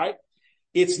 All right?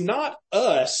 It's not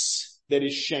us that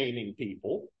is shaming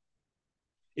people.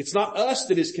 It's not us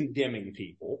that is condemning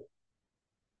people.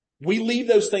 We leave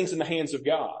those things in the hands of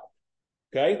God.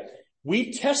 Okay?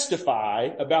 We testify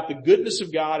about the goodness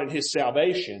of God and his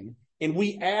salvation, and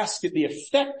we ask that the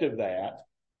effect of that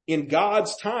in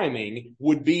God's timing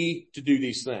would be to do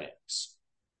these things.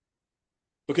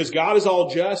 Because God is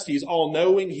all just, he is all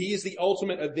knowing, he is the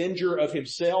ultimate avenger of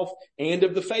himself and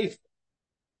of the faithful.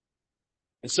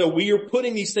 And so we are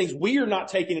putting these things, we are not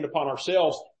taking it upon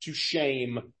ourselves to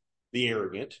shame the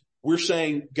arrogant. We're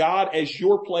saying, God, as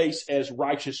your place as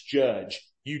righteous judge,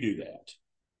 you do that.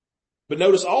 But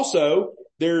notice also,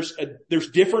 there's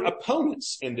different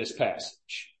opponents in this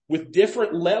passage with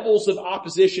different levels of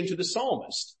opposition to the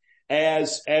psalmist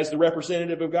as the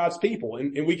representative of God's people.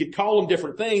 And we could call them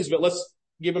different things, but let's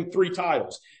give them three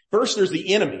titles. First, there's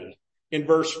the enemy in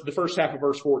the first half of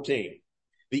verse 14.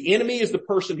 The enemy is the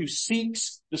person who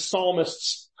seeks the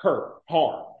psalmist's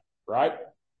harm, right?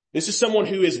 This is someone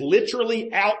who is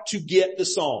literally out to get the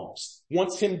psalmist,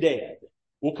 wants him dead.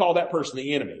 We'll call that person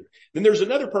the enemy. Then there's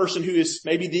another person who is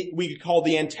we could call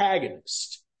the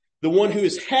antagonist, the one who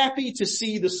is happy to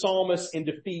see the psalmist in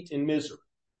defeat and misery.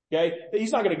 Okay?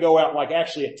 He's not going to go out and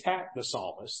actually attack the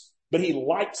psalmist, but he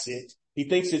likes it. He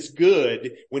thinks it's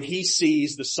good when he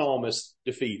sees the psalmist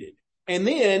defeated. And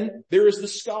then there is the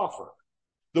scoffer,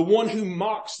 the one who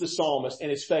mocks the psalmist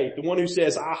and his faith, the one who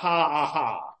says, aha,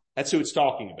 aha. That's who it's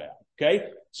talking about. Okay?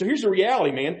 So here's the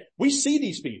reality, man. We see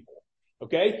these people.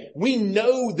 Okay? We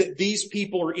know that these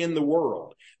people are in the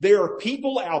world. There are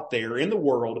people out there in the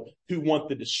world who want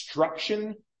the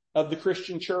destruction of the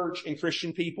Christian church and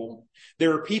Christian people.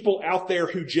 There are people out there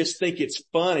who just think it's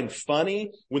fun and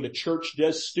funny when the church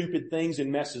does stupid things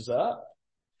and messes up.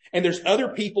 And there's other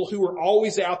people who are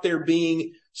always out there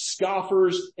being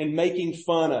scoffers and making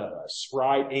fun of us,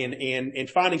 right? And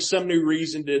finding some new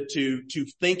reason to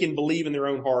think and believe in their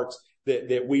own hearts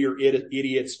that we are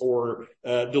idiots or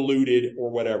deluded or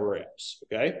whatever else.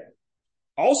 Okay?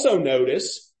 Also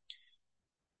notice,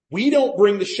 we don't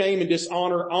bring the shame and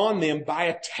dishonor on them by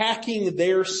attacking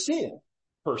their sin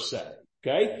per se.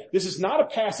 Okay? This is not a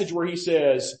passage where he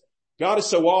says, God is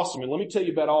so awesome, and let me tell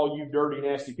you about all you dirty,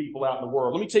 nasty people out in the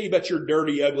world. Let me tell you about your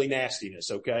dirty, ugly nastiness,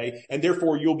 okay? And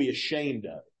therefore you'll be ashamed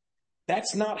of it.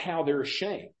 That's not how they're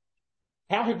ashamed.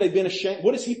 How have they been ashamed?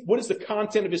 What is the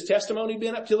content of his testimony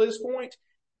been up to this point?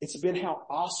 It's been how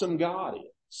awesome God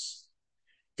is.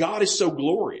 God is so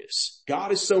glorious.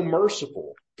 God is so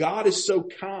merciful. God is so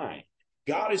kind.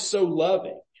 God is so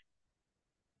loving.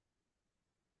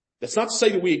 That's not to say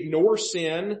that we ignore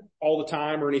sin all the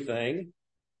time or anything,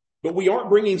 but we aren't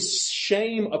bringing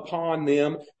shame upon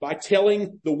them by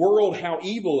telling the world how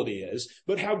evil it is,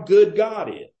 but how good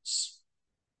God is.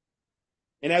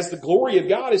 And as the glory of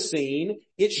God is seen,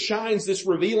 it shines this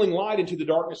revealing light into the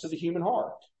darkness of the human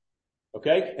heart.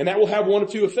 Okay? And that will have one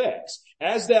of two effects.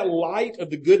 As that light of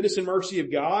the goodness and mercy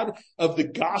of God, of the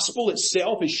gospel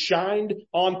itself is shined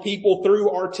on people through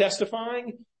our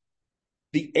testifying,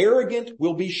 the arrogant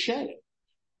will be shamed.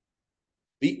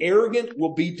 The arrogant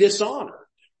will be dishonored.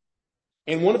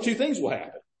 And one of two things will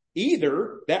happen.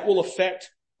 Either that will affect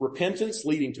repentance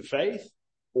leading to faith,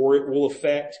 or it will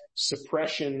affect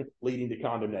suppression leading to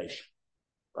condemnation.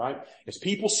 Right? As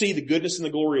people see the goodness and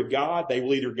the glory of God, they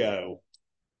will either go,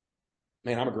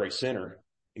 man, I'm a great sinner,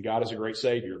 and God is a great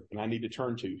Savior, and I need to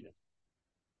turn to him.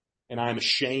 And I am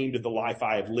ashamed of the life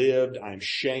I have lived. I am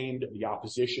ashamed of the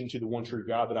opposition to the one true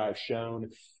God that I have shown,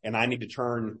 and I need to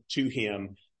turn to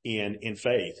him in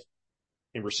faith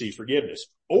and receive forgiveness.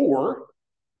 Or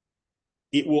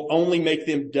it will only make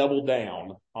them double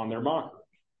down on their mockery.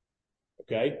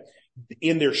 Okay?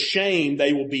 In their shame,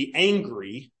 they will be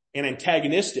angry and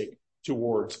antagonistic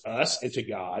towards us and to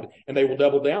God, and they will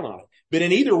double down on it. But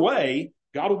in either way,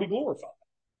 God will be glorified.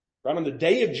 Right? On the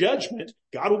day of judgment,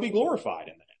 God will be glorified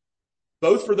in that.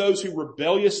 Both for those who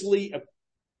rebelliously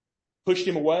pushed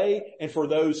him away and for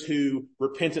those who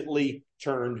repentantly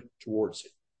turned towards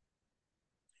him.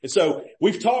 And so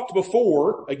we've talked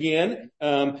before, again,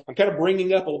 I'm kind of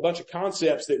bringing up a bunch of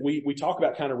concepts that we talk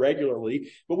about kind of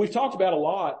regularly, but we've talked about a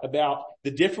lot about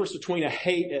the difference between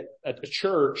a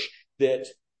church that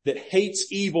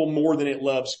hates evil more than it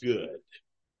loves good.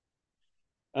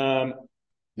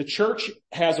 The church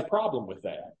has a problem with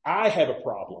that. I have a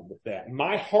problem with that.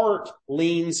 My heart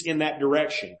leans in that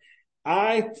direction.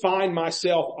 I find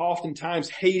myself oftentimes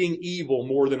hating evil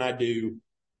more than I do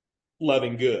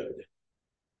loving good.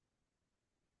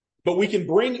 But we can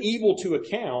bring evil to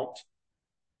account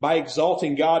by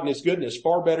exalting God and his goodness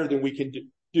far better than we can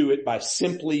do it by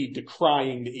simply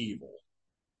decrying the evil.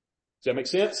 Does that make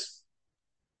sense?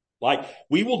 Like,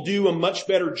 we will do a much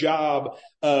better job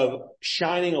of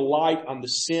shining a light on the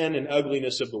sin and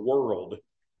ugliness of the world,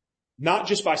 not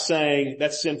just by saying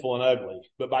that's sinful and ugly,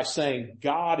 but by saying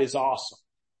God is awesome.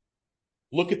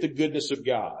 Look at the goodness of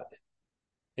God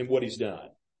and what he's done.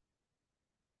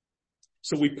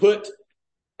 So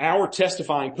our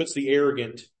testifying puts the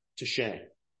arrogant to shame.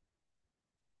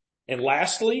 And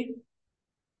lastly,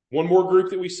 one more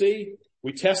group that we see,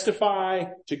 we testify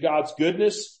to God's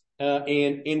goodness,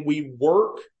 and we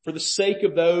work for the sake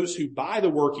of those who, by the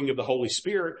working of the Holy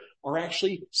Spirit, are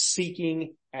actually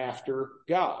seeking after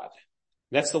God.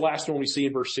 That's the last one we see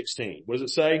in verse 16. What does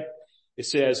it say? It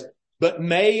says, but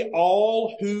may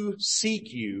all who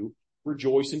seek you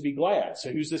rejoice and be glad.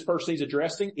 So who's this person he's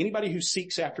addressing? Anybody who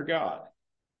seeks after God.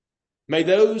 May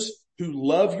those who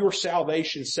love your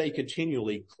salvation say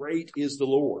continually, great is the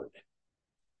Lord.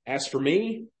 As for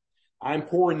me, I'm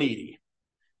poor and needy,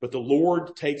 but the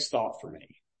Lord takes thought for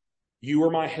me. You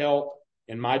are my help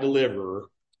and my deliverer.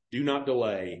 Do not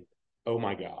delay, oh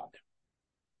my God.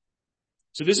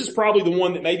 So this is probably the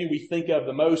one that maybe we think of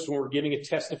the most when we're giving a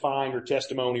testifying or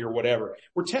testimony or whatever.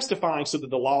 We're testifying so that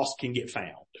the lost can get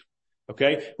found.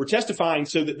 Okay? We're testifying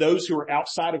so that those who are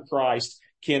outside of Christ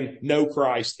can know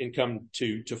Christ and come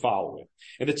to follow him.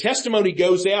 And the testimony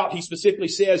goes out, he specifically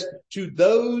says, to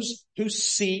those who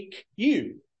seek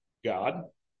you, God.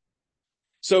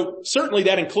 So certainly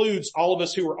that includes all of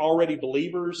us who are already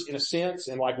believers in a sense,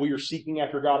 and like we are seeking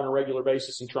after God on a regular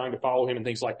basis and trying to follow him and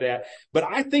things like that. But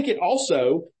I think it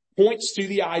also points to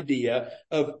the idea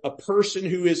of a person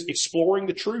who is exploring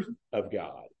the truth of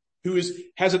God, who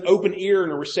has an open ear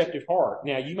and a receptive heart.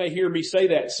 Now, you may hear me say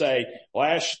that and say, well,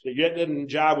 Ash, that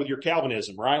doesn't jive with your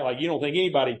Calvinism, right? Like, you don't think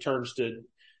anybody turns to,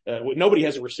 nobody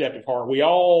has a receptive heart. We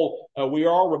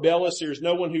are rebellious. There's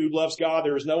no one who loves God.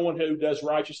 There is no one who does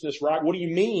righteousness right. What do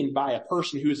you mean by a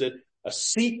person who is a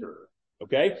seeker?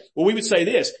 Okay. Well, we would say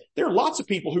this. There are lots of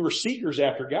people who are seekers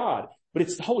after God, but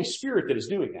it's the Holy Spirit that is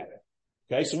doing that.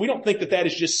 Okay. So we don't think that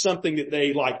is just something that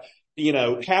they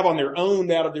have on their own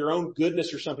out of their own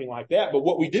goodness or something like that. But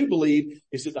what we do believe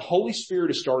is that the Holy Spirit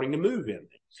is starting to move in them,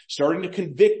 starting to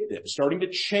convict them, starting to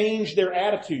change their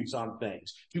attitudes on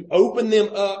things, to open them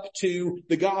up to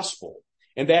the gospel.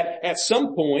 And that at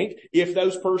some point, if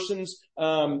those persons,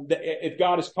 if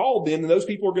God has called them, then those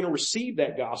people are going to receive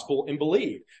that gospel and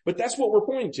believe. But that's what we're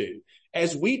pointing to.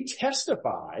 As we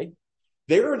testify,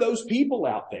 there are those people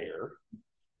out there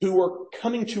who are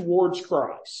coming towards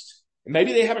Christ.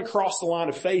 Maybe they haven't crossed the line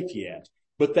of faith yet,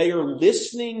 but they are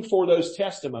listening for those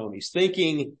testimonies,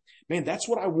 thinking, man, that's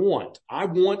what I want. I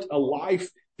want a life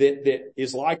that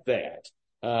is like that.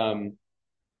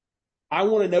 I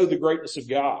want to know the greatness of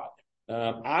God.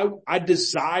 I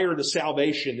desire the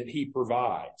salvation that he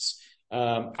provides.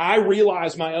 I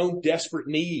realize my own desperate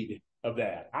need of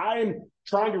that. I'm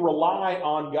trying to rely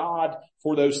on God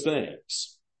for those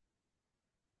things.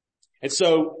 And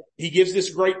so he gives this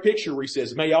great picture where he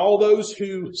says, may all those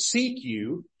who seek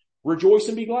you rejoice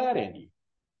and be glad in you.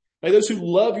 May those who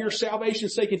love your salvation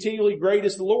say continually, great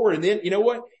is the Lord. And then, you know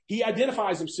what? He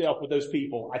identifies himself with those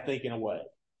people, I think, in a way.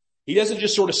 He doesn't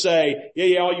just sort of say,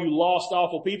 yeah, all you lost,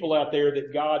 awful people out there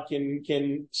that God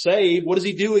can save. What does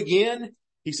he do again?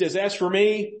 He says, as for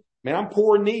me, man, I'm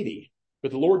poor and needy, but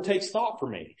the Lord takes thought for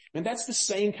me. And that's the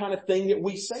same kind of thing that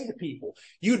we say to people.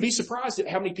 You would be surprised at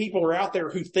how many people are out there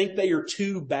who think they are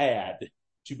too bad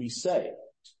to be saved.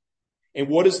 And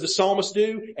what does the psalmist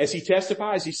do? As he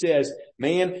testifies, he says,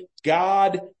 man,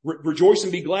 God, rejoice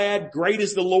and be glad. Great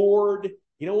is the Lord.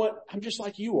 You know what? I'm just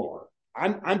like you are.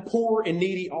 I'm poor and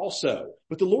needy also,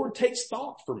 but the Lord takes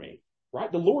thought for me,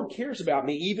 right? The Lord cares about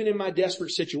me even in my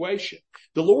desperate situation.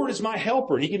 The Lord is my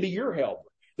helper and he can be your helper.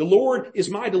 The Lord is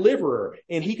my deliverer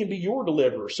and he can be your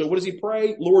deliverer. So what does he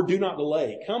pray? Lord, do not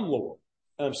delay. Come, Lord.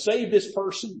 Save this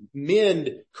person,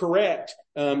 mend, correct,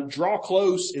 draw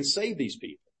close and save these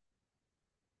people.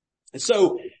 And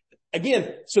so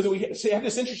again, so that we have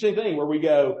this interesting thing where we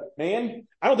go, man,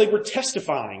 I don't think we're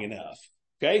testifying enough.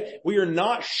 Okay. We are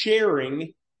not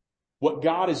sharing what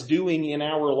God is doing in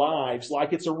our lives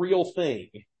like it's a real thing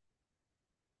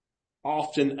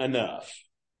often enough.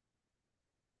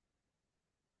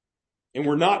 And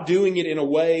we're not doing it in a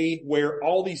way where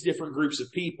all these different groups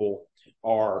of people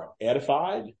are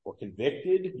edified or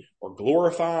convicted or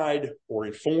glorified or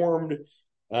informed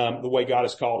the way God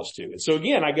has called us to. And so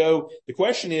again, the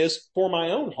question is for my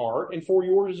own heart and for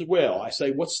yours as well. I say,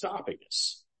 what's stopping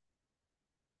us?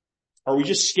 Are we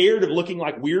just scared of looking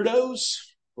like weirdos?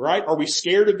 right? Are we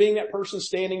scared of being that person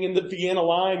standing in the Vienna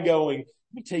line going,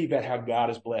 let me tell you about how God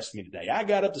has blessed me today. I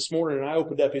got up this morning and I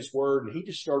opened up his word and he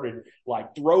just started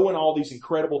like throwing all these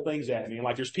incredible things at me. And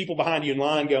like there's people behind you in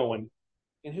line going,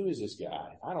 and who is this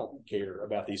guy? I don't care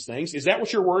about these things. Is that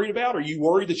what you're worried about? Are you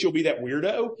worried that you'll be that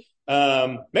weirdo?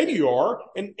 Maybe you are.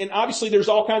 And obviously there's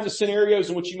all kinds of scenarios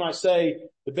in which you might say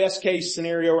the best case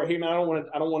scenario right here. Now,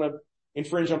 I don't want to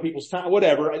infringe on people's time,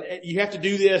 whatever. You have to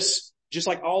do this just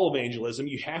like all evangelism.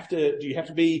 You have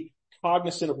to be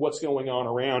cognizant of what's going on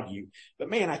around you. But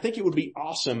man, I think it would be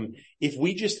awesome if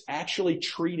we just actually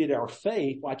treated our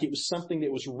faith like it was something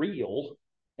that was real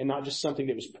and not just something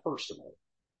that was personal.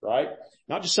 Right?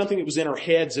 Not just something that was in our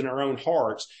heads and our own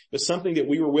hearts, but something that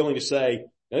we were willing to say,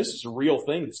 this is a real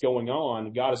thing that's going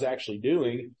on. God is actually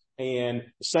doing. And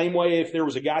the same way, if there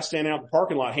was a guy standing out in the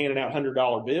parking lot handing out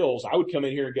 $100 bills, I would come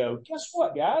in here and go, guess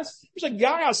what, guys? There's a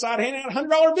guy outside handing out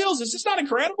 $100 bills. Is this not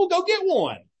incredible? Go get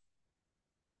one.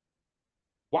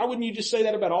 Why wouldn't you just say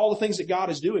that about all the things that God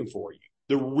is doing for you?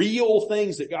 The real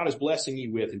things that God is blessing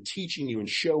you with and teaching you and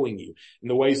showing you in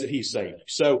the ways that he's saving you.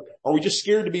 So are we just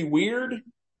scared to be weird?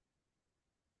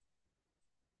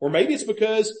 Or maybe it's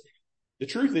because the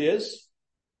truth is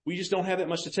we just don't have that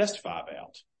much to testify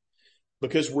about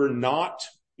because we're not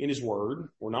in his word.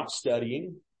 We're not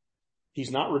studying. He's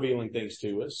not revealing things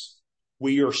to us.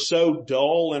 We are so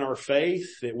dull in our faith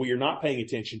that we are not paying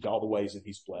attention to all the ways that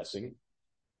he's blessing.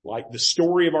 Like the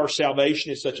story of our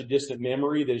salvation is such a distant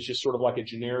memory that it's just sort of like a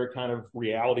generic kind of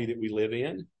reality that we live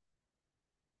in.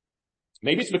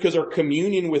 Maybe it's because our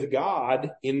communion with God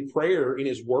in prayer, in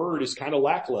his word, is kind of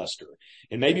lackluster.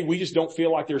 And maybe we just don't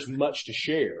feel like there's much to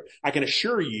share. I can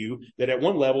assure you that at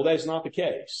one level, that is not the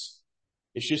case.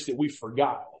 It's just that we've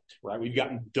forgotten it, right? We've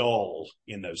gotten dull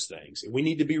in those things. And we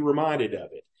need to be reminded of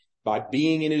it by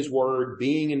being in his word,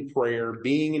 being in prayer,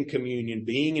 being in communion,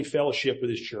 being in fellowship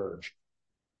with his church,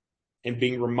 and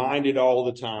being reminded all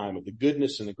the time of the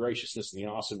goodness and the graciousness and the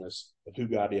awesomeness of who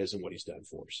God is and what he's done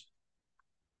for us.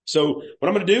 So what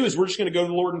I'm going to do is we're just going to go to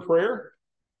the Lord in prayer.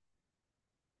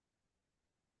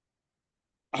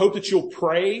 I hope that you'll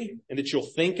pray and that you'll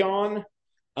think on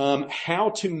how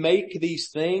to make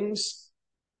these things.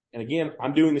 And again,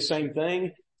 I'm doing the same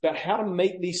thing about how to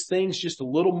make these things just a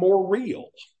little more real.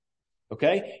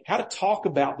 Okay? How to talk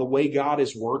about the way God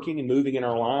is working and moving in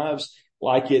our lives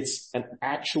like it's an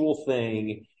actual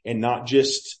thing and not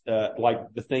just like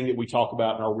the thing that we talk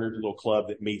about in our weird little club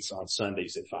that meets on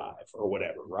Sundays at 5 or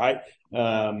whatever, right?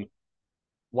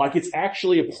 Like it's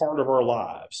actually a part of our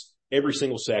lives every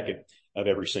single second of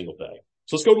every single day.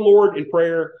 So let's go to the Lord in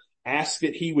prayer, ask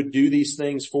that he would do these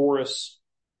things for us,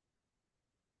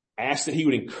 ask that he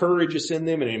would encourage us in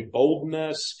them and embolden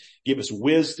us, give us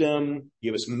wisdom,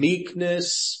 give us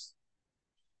meekness,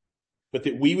 but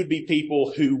that we would be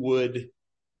people who would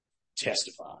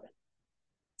testify.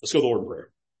 Let's go to the Lord in prayer.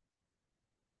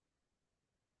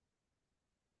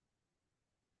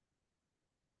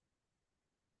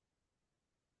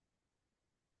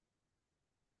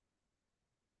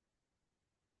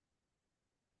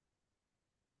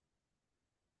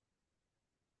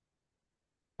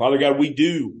 Father God, we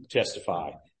do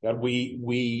testify. God,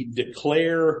 we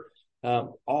declare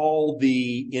all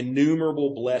the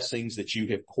innumerable blessings that you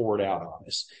have poured out on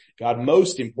us. God,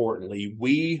 most importantly,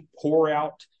 we pour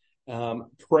out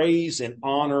praise and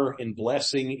honor and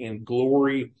blessing and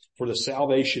glory for the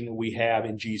salvation that we have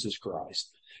in Jesus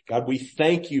Christ. God, we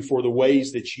thank you for the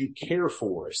ways that you care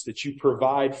for us, that you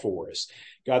provide for us.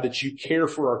 God, that you care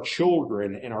for our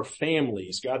children and our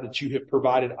families. God, that you have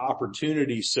provided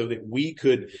opportunities so that we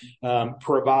could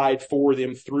provide for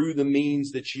them through the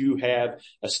means that you have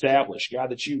established. God,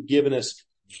 that you've given us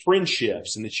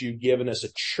friendships and that you've given us a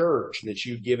church and that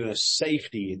you've given us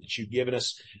safety and that you've given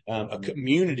us a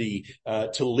community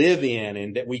to live in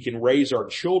and that we can raise our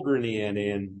children in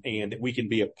and that we can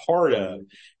be a part of.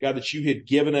 God, that you had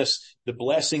given us the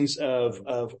blessings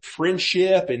of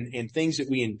friendship and things that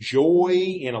we enjoy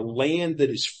in a land that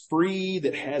is free,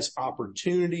 that has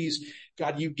opportunities.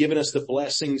 God, you've given us the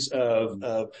blessings of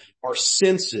our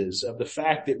senses, of the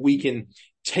fact that we can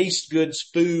taste good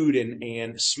food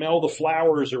and smell the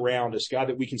flowers around us. God,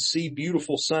 that we can see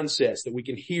beautiful sunsets, that we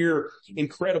can hear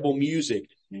incredible music.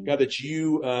 God, that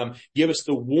you give us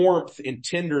the warmth and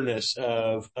tenderness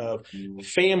of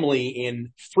family and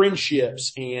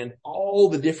friendships and all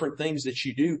the different things that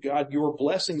you do. God, your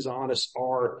blessings on us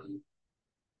are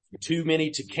too many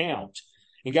to count.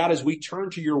 And God, as we turn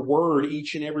to your word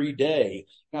each and every day,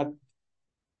 God,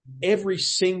 every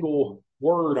single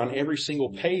word on every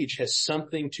single page has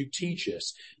something to teach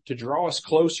us, to draw us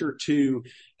closer to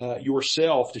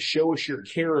yourself, to show us your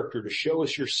character, to show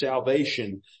us your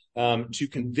salvation. to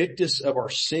convict us of our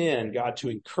sin, God, to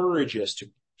encourage us, to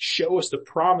show us the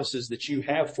promises that you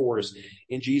have for us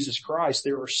in Jesus Christ.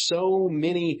 There are so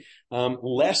many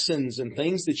lessons and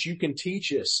things that you can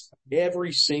teach us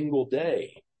every single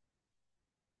day.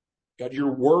 God,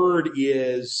 your word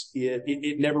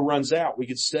it never runs out. We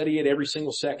could study it every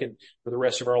single second for the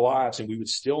rest of our lives, and we would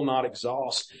still not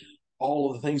exhaust all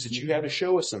of the things that you have to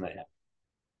show us in that.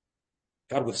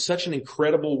 God, with such an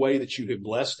incredible way that you have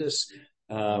blessed us,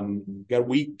 God,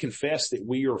 we confess that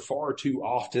we are far too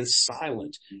often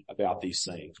silent about these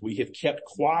things. We have kept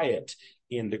quiet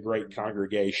in the great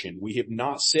congregation. We have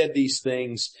not said these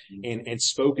things and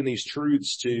spoken these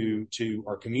truths to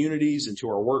our communities and to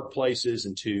our workplaces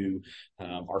and to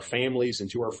our families and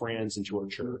to our friends and to our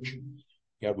church.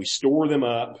 God, we store them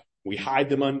up. We hide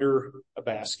them under a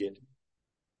basket.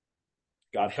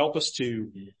 God, help us to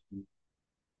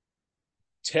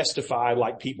testify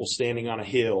like people standing on a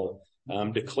hill,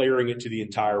 declaring it to the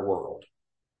entire world.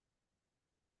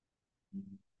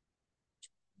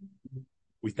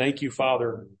 We thank you,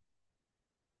 Father.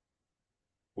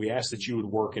 We ask that you would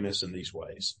work in us in these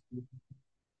ways.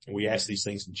 And we ask these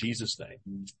things in Jesus'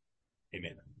 name.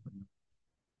 Amen.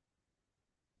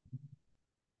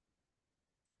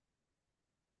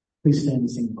 Please stand and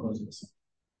sing the closing song.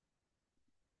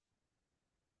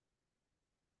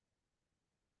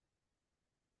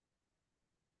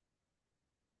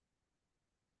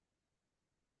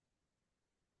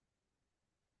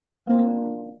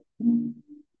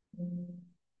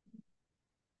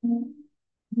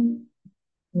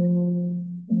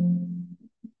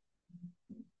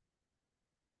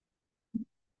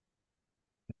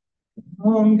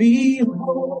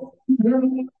 Behold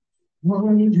the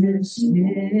wondrous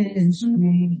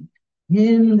mystery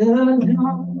in the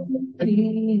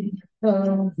dawning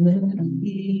of the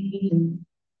day.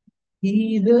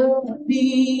 He the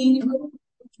King of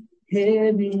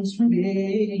heaven's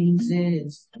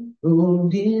praises,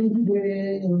 robed in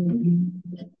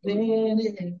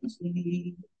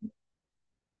vanity.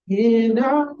 In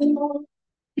our Lord,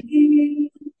 in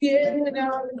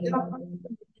our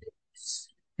darkness,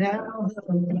 now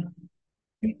the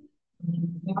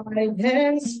light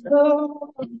has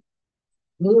come.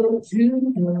 Look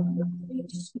to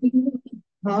us,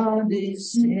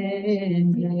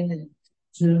 understanding,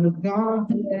 took on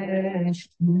flesh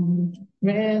to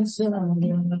ransom us.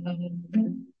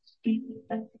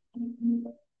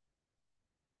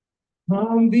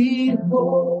 Come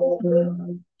behold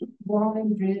the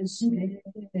wondrous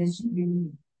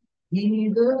mystery, He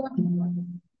the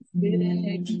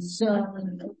finished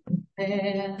Son of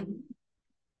Man.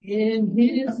 In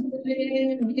his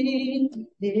living,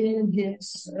 in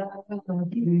his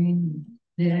suffering,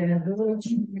 never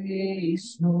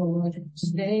trace nor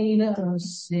stain of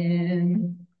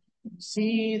sin.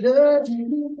 See the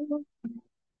truth,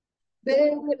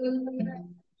 better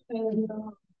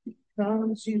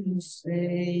come to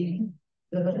save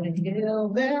the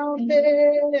hell-bound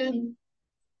man.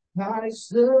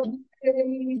 Christ the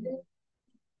great, the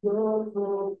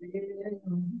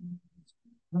fulfillment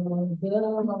of the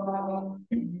law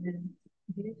and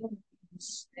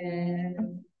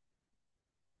stand.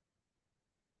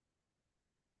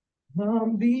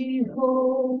 Come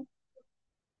behold,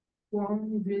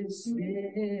 wondrous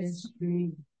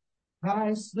mystery,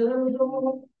 Christ the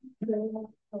Lord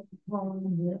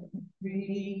upon the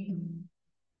tree.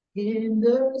 In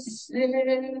the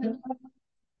snare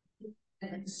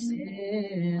and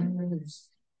sinners,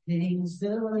 things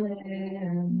the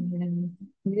Lamb and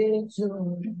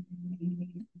victory.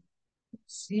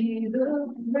 See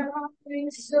the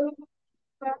price of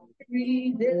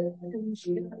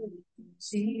redemption.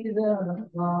 See the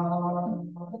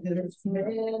Father's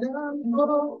plan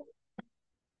unfold,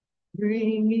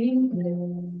 bringing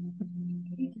them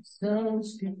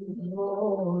sons to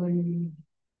glory.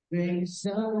 Grace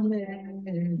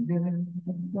unmeasured,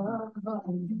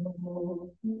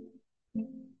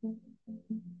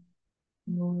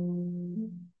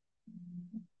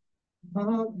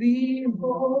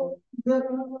 behold the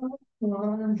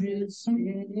wondrous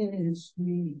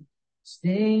mystery,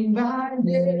 stained by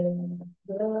death,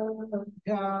 the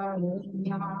God of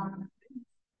life,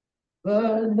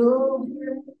 but no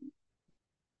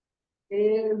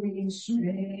every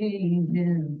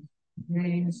strain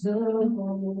brings the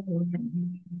Lord,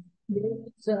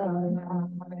 it's alive.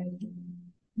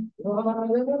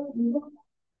 God of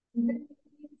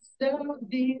so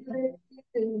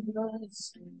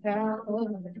deliverance, power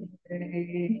and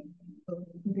faith,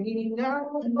 bring our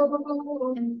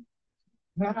home,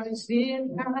 Christ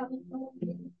in power,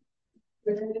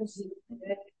 present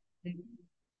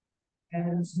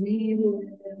as we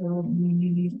will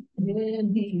be.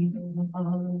 when he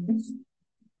comes.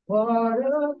 What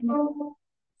a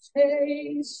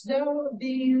taste of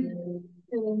the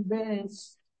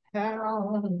best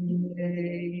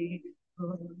holiday.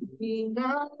 Coming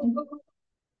out of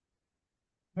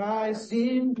Christ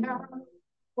in power,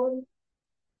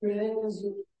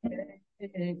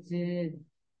 resurrected,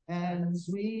 as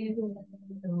we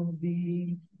will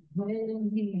be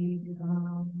when he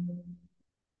comes.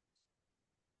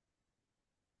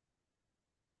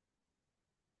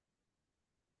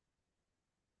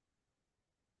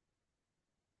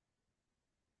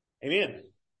 Amen.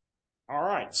 All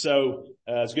right. So,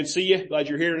 it's good to see you. Glad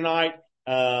you're here tonight.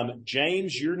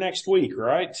 James, you're next week,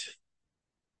 right?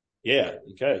 Yeah.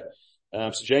 Okay.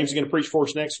 So James is going to preach for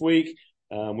us next week.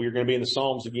 We are going to be in the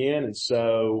Psalms again. And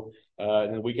so,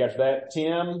 and the week after that,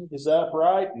 Tim is up,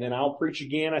 right? And then I'll preach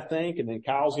again, I think. And then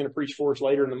Kyle's going to preach for us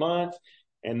later in the month.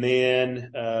 And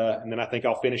then I think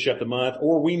I'll finish up the month.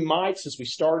 Or we might, since we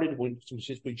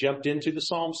jumped into the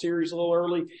Psalm series a little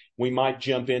early, we might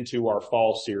jump into our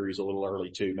fall series a little early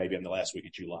too, maybe in the last week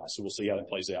of July. So we'll see how that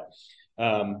plays out.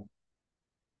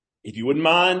 If you wouldn't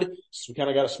mind, since we kind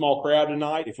of got a small crowd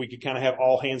tonight, if we could kind of have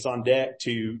all hands on deck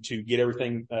to get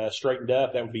everything straightened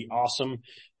up, that would be awesome,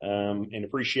 and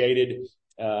appreciated.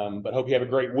 But hope you have a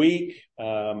great week.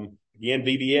 Again,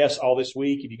 VBS all this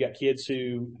week. If you got kids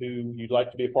who you'd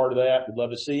like to be a part of that, we'd love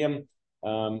to see them.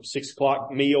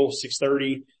 6:00 meal,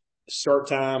 6:30 start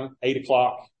time,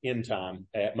 8:00 end time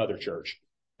at Mother Church.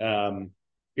 Hear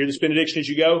this benediction as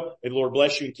you go. May the Lord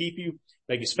bless you and keep you.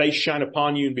 Make his face shine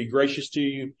upon you and be gracious to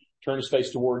you. Turn his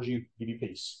face towards you. Give you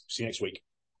peace. See you next week.